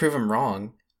just want to prove him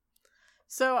wrong.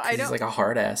 So I don't. He's a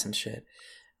hard ass and shit.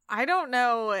 I don't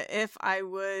know if I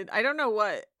would. I don't know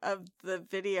what of the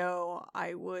video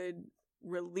I would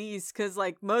release, because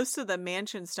like most of the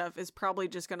mansion stuff is probably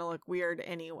just gonna look weird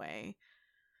anyway.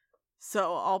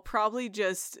 So I'll probably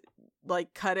just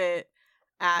like cut it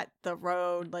at the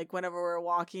road, like whenever we're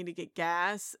walking to get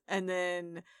gas, and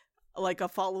then like a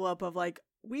follow-up of like,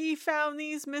 we found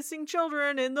these missing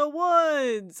children in the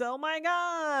woods, oh my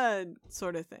god,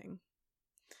 sort of thing.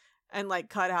 And like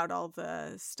cut out all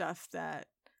the stuff that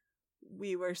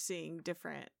we were seeing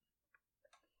different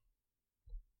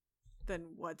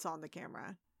than what's on the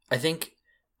camera. I think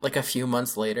like a few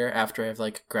months later, after I've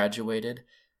like graduated,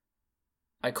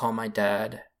 I call my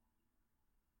dad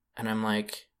and I'm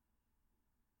like,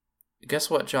 guess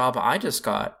what job I just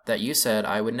got that you said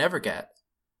I would never get?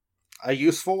 A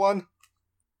useful one?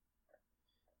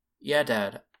 Yeah,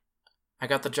 Dad. I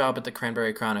got the job at the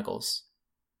Cranberry Chronicles.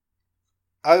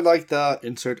 I like the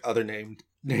insert other name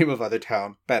of other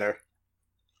town better.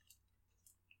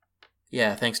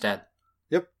 Yeah, thanks, Dad.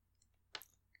 Yep.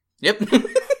 Yep.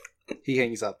 He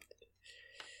hangs up.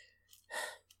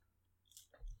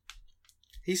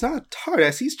 He's not a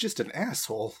tard-ass, he's just an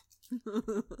asshole.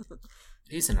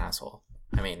 He's an asshole.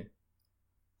 I mean,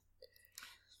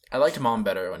 I liked Mom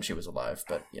better when she was alive,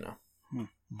 but, you know.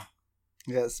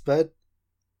 Yes, but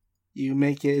you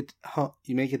make it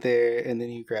there and then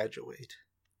you graduate.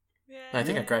 Yeah. I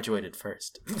think I graduated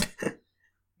first.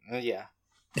 Yeah.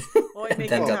 Well, I'm making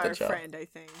Then got the our job. friend, I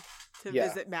think, to Yeah.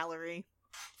 visit Mallory.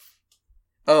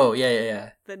 Oh,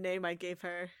 yeah. The name I gave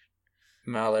her.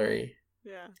 Mallory.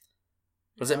 Yeah.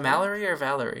 Was it Mallory or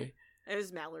Valerie? It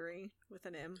was Mallory with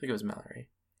an M. I think it was Mallory.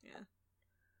 Yeah.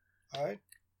 Alright.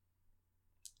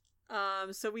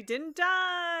 So we didn't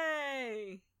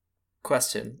die.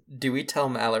 Question. Do we tell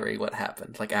Mallory what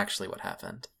happened? Like, actually what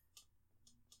happened?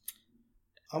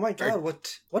 Oh my god,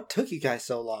 what took you guys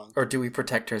so long? Or do we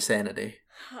protect her sanity?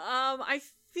 I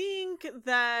think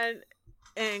that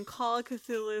in Call of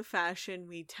Cthulhu fashion,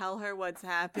 we tell her what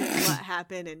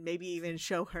happened, and maybe even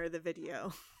show her the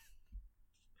video.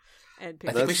 And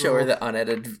I think we Let's show her roll.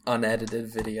 the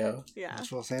unedited video. yeah.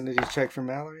 Actual sanity check for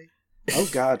Mallory. Oh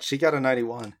god, she got a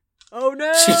 91. Oh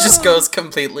no! She just goes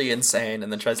completely insane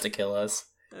and then tries to kill us.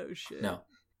 Oh shit. No.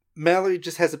 Mallory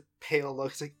just has a pale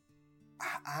look. It's like,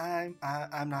 I'm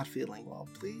not feeling well.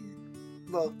 Please,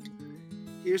 look,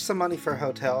 here's some money for a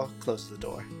hotel. Close the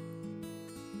door.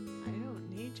 I don't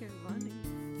need your money.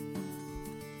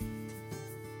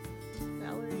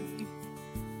 Mallory.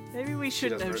 Maybe we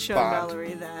shouldn't doesn't have shown respond.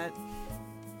 Mallory that.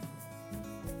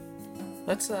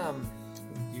 Let's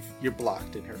You're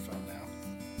blocked in her phone now.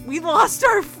 We lost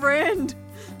our friend!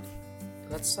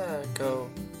 let's go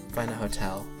find a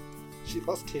hotel. She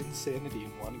lost 10 sanity in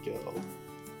one go.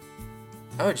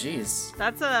 Oh jeez.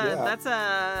 That's a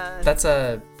That's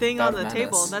a thing on the bad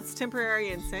table. menace. That's temporary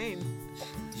insane.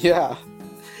 Yeah,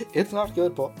 it's not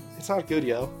good, it's not good,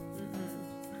 yo.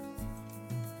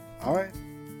 All right.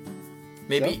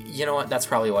 Maybe, you know what, that's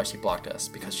probably why she blocked us,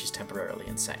 because she's temporarily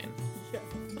insane. Yeah.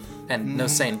 And no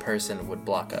sane person would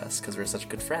block us, because we're such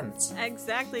good friends.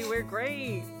 Exactly, we're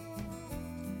great.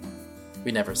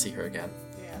 We never see her again.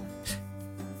 Yeah.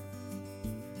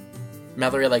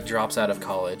 Mallory, like, drops out of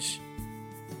college.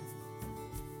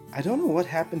 I don't know what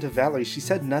happened to Valerie. She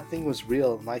said nothing was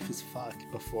real and life is fuck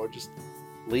before just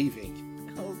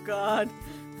leaving. Oh god.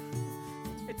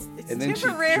 It's And then she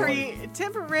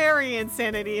temporary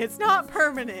insanity. It's not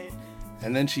permanent.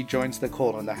 And then she joins the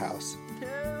cult in the house.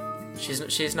 No.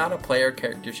 She's not a player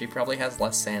character. She probably has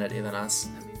less sanity than us.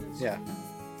 I mean, that's Yeah.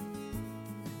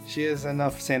 She has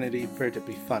enough sanity for it to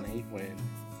be funny when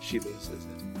she loses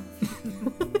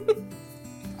it.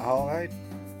 Alright.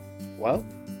 Well,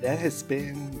 that has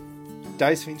been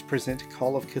Dice Fiends present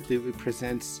Call of Cthulhu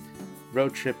presents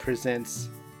Road Trip presents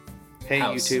Hey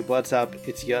House. YouTube, what's up?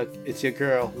 It's your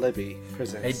girl, Libby Hey,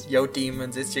 presents yo,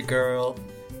 demons, it's your girl,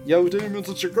 Yo Demons,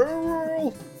 it's your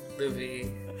girl!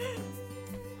 Livy.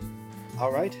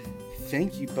 Alright.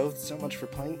 Thank you both so much for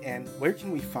playing, and where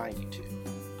can we find you two?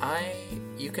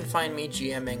 You can find me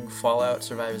GMing Fallout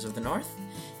Survivors of the North.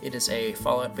 It is a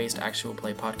Fallout-based actual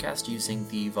play podcast using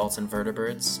the Vaults and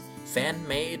Vertibirds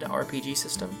fan-made RPG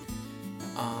system.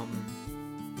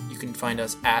 You can find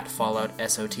us at Fallout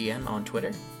SOTN on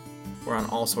Twitter. We're on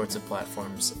all sorts of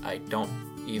platforms. I don't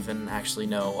even actually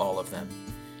know all of them,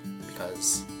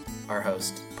 because our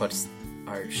host puts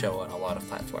our show on a lot of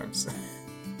platforms.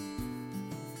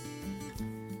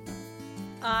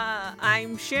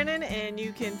 I'm Shannon, and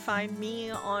you can find me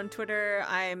on Twitter.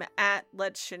 I'm at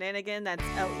Let's Shenanigan. That's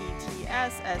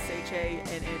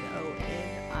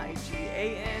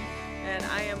LETSSHANNONIGAN. And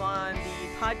I am on the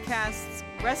podcasts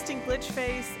Resting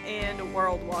Glitchface and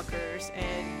World Walkers,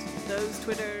 and those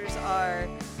Twitters are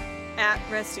at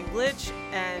Resting Glitch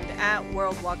and at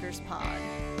World Walkers Pod,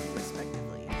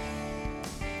 respectively.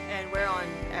 And we're on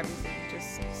everything.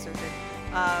 Just search it.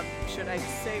 Should I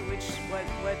say what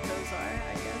those are?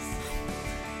 I guess.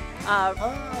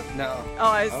 No. Oh,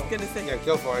 I was gonna say. Yeah,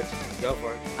 go for it. Go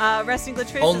for it. Resting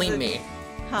Glitchface. Only me.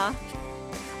 Huh?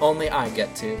 Only I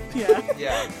get to. Yeah.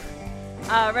 Yeah.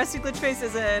 Resting Glitchface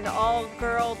is an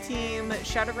all-girl team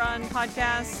Shadowrun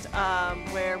podcast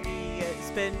where we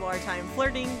spend more time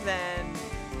flirting than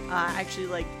actually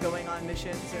like going on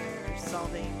missions or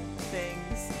solving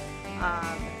things.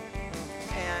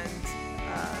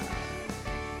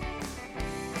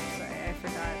 Sorry, I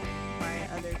forgot my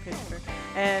other pitch for.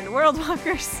 And World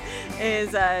Walkers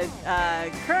is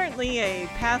currently a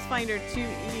Pathfinder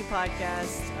 2E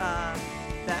podcast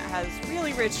that has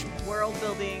really rich world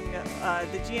building.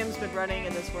 The GM's been running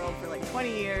in this world for like 20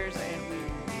 years, and we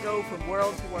go from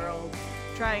world to world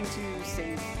trying to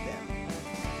save them.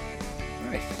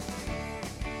 Nice.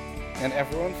 And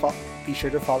everyone, be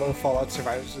sure to follow Fallout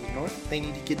Survivors of the North. They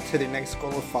need to get to their next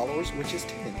goal of followers, which is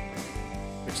 10.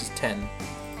 Which is 10.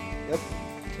 Yep,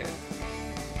 10.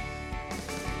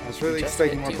 I was really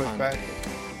expecting more pushback.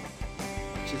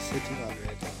 Just hit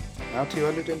 200. Now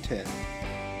 210.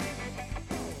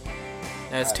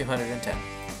 That's 210.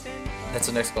 That's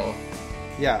the next goal.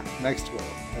 Yeah, next goal.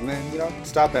 And then,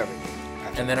 stop everything.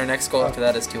 And then our next goal after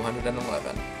that is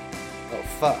 211. Oh,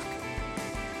 fuck.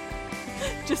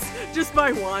 Just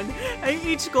by one.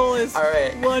 Each goal is All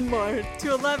right. one more.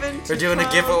 211. We're doing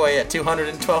a giveaway at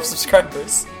 212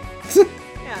 subscribers.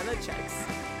 Yeah, that checks.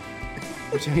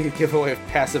 We're doing a giveaway of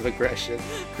passive aggression.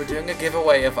 We're doing a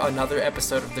giveaway of another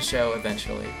episode of the show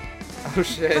eventually. Oh,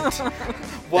 shit. that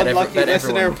Lucky listener.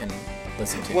 everyone can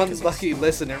listen to. One lucky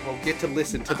listener will get to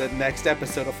listen to the next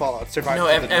episode of Fallout Survivors. No,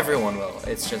 everyone will.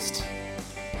 It's just...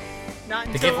 Not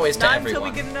The until, giveaway's to not everyone.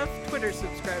 until we get enough Twitter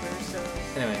subscribers. So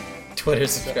Anyway, Twitter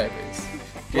subscribers.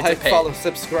 You have Like, to pay. follow,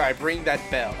 subscribe, ring that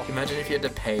bell. Imagine if you had to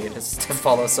pay to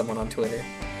follow someone on Twitter.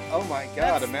 Oh my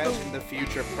god, That's imagine the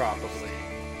future probably.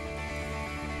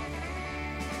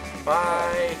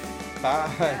 Bye!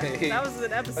 Bye. that was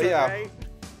an episode, yeah. right?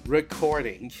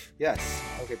 Recording. Yes.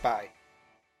 Okay, bye.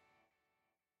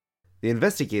 The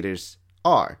investigators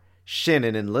are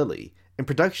Shannon and Lily, and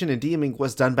production and DMing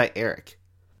was done by Eric.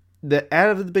 The ad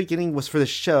at the beginning was for the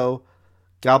show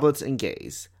Goblets and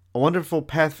Gays, a wonderful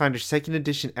Pathfinder 2nd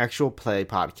Edition actual play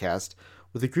podcast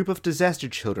with a group of disaster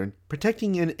children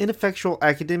protecting an ineffectual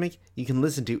academic you can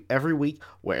listen to every week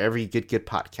wherever you get good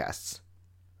podcasts.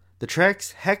 The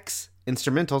tracks Hex,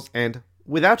 instrumentals, and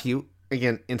Without You,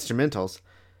 again instrumentals,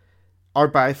 are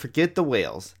by Forget the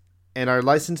Whales, and are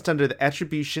licensed under the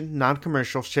Attribution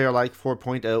Non-Commercial Sharealike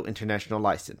 4.0 International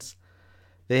License.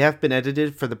 They have been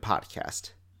edited for the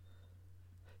podcast.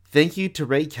 Thank you to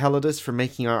Ray Calidus for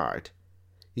making our art.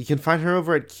 You can find her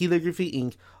over at Calligraphy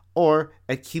Inc. or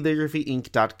at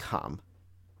calligraphyinc.com.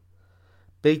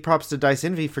 Big props to Dice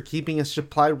Envy for keeping us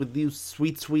supplied with these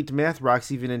sweet math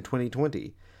rocks even in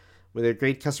 2020. With their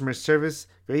great customer service,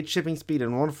 great shipping speed,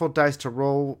 and wonderful dice to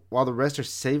roll while the rest are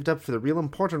saved up for the real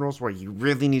important rolls where you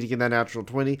really need to get that natural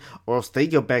 20 or else they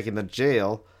go back in the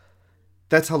jail.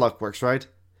 That's how luck works, right?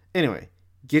 Anyway,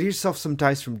 get yourself some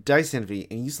dice from Dice Envy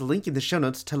and use the link in the show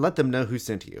notes to let them know who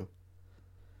sent you.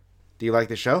 Do you like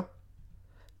the show?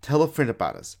 Tell a friend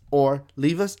about us, or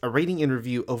leave us a rating and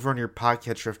review over on your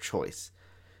podcatcher of choice.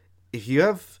 If you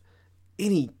have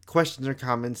any questions or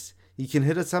comments, you can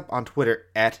hit us up on Twitter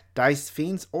at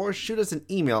DiceFiends or shoot us an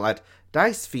email at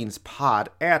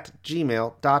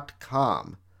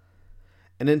dicefiendspod@gmail.com.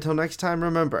 And until next time,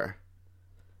 remember,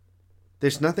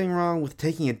 there's nothing wrong with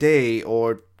taking a day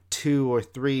or 2 or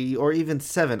 3 or even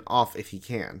 7 off if you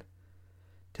can.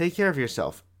 Take care of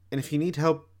yourself, and if you need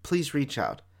help, please reach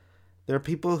out. There are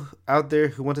people out there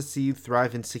who want to see you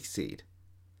thrive and succeed.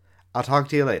 I'll talk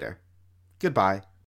to you later. Goodbye.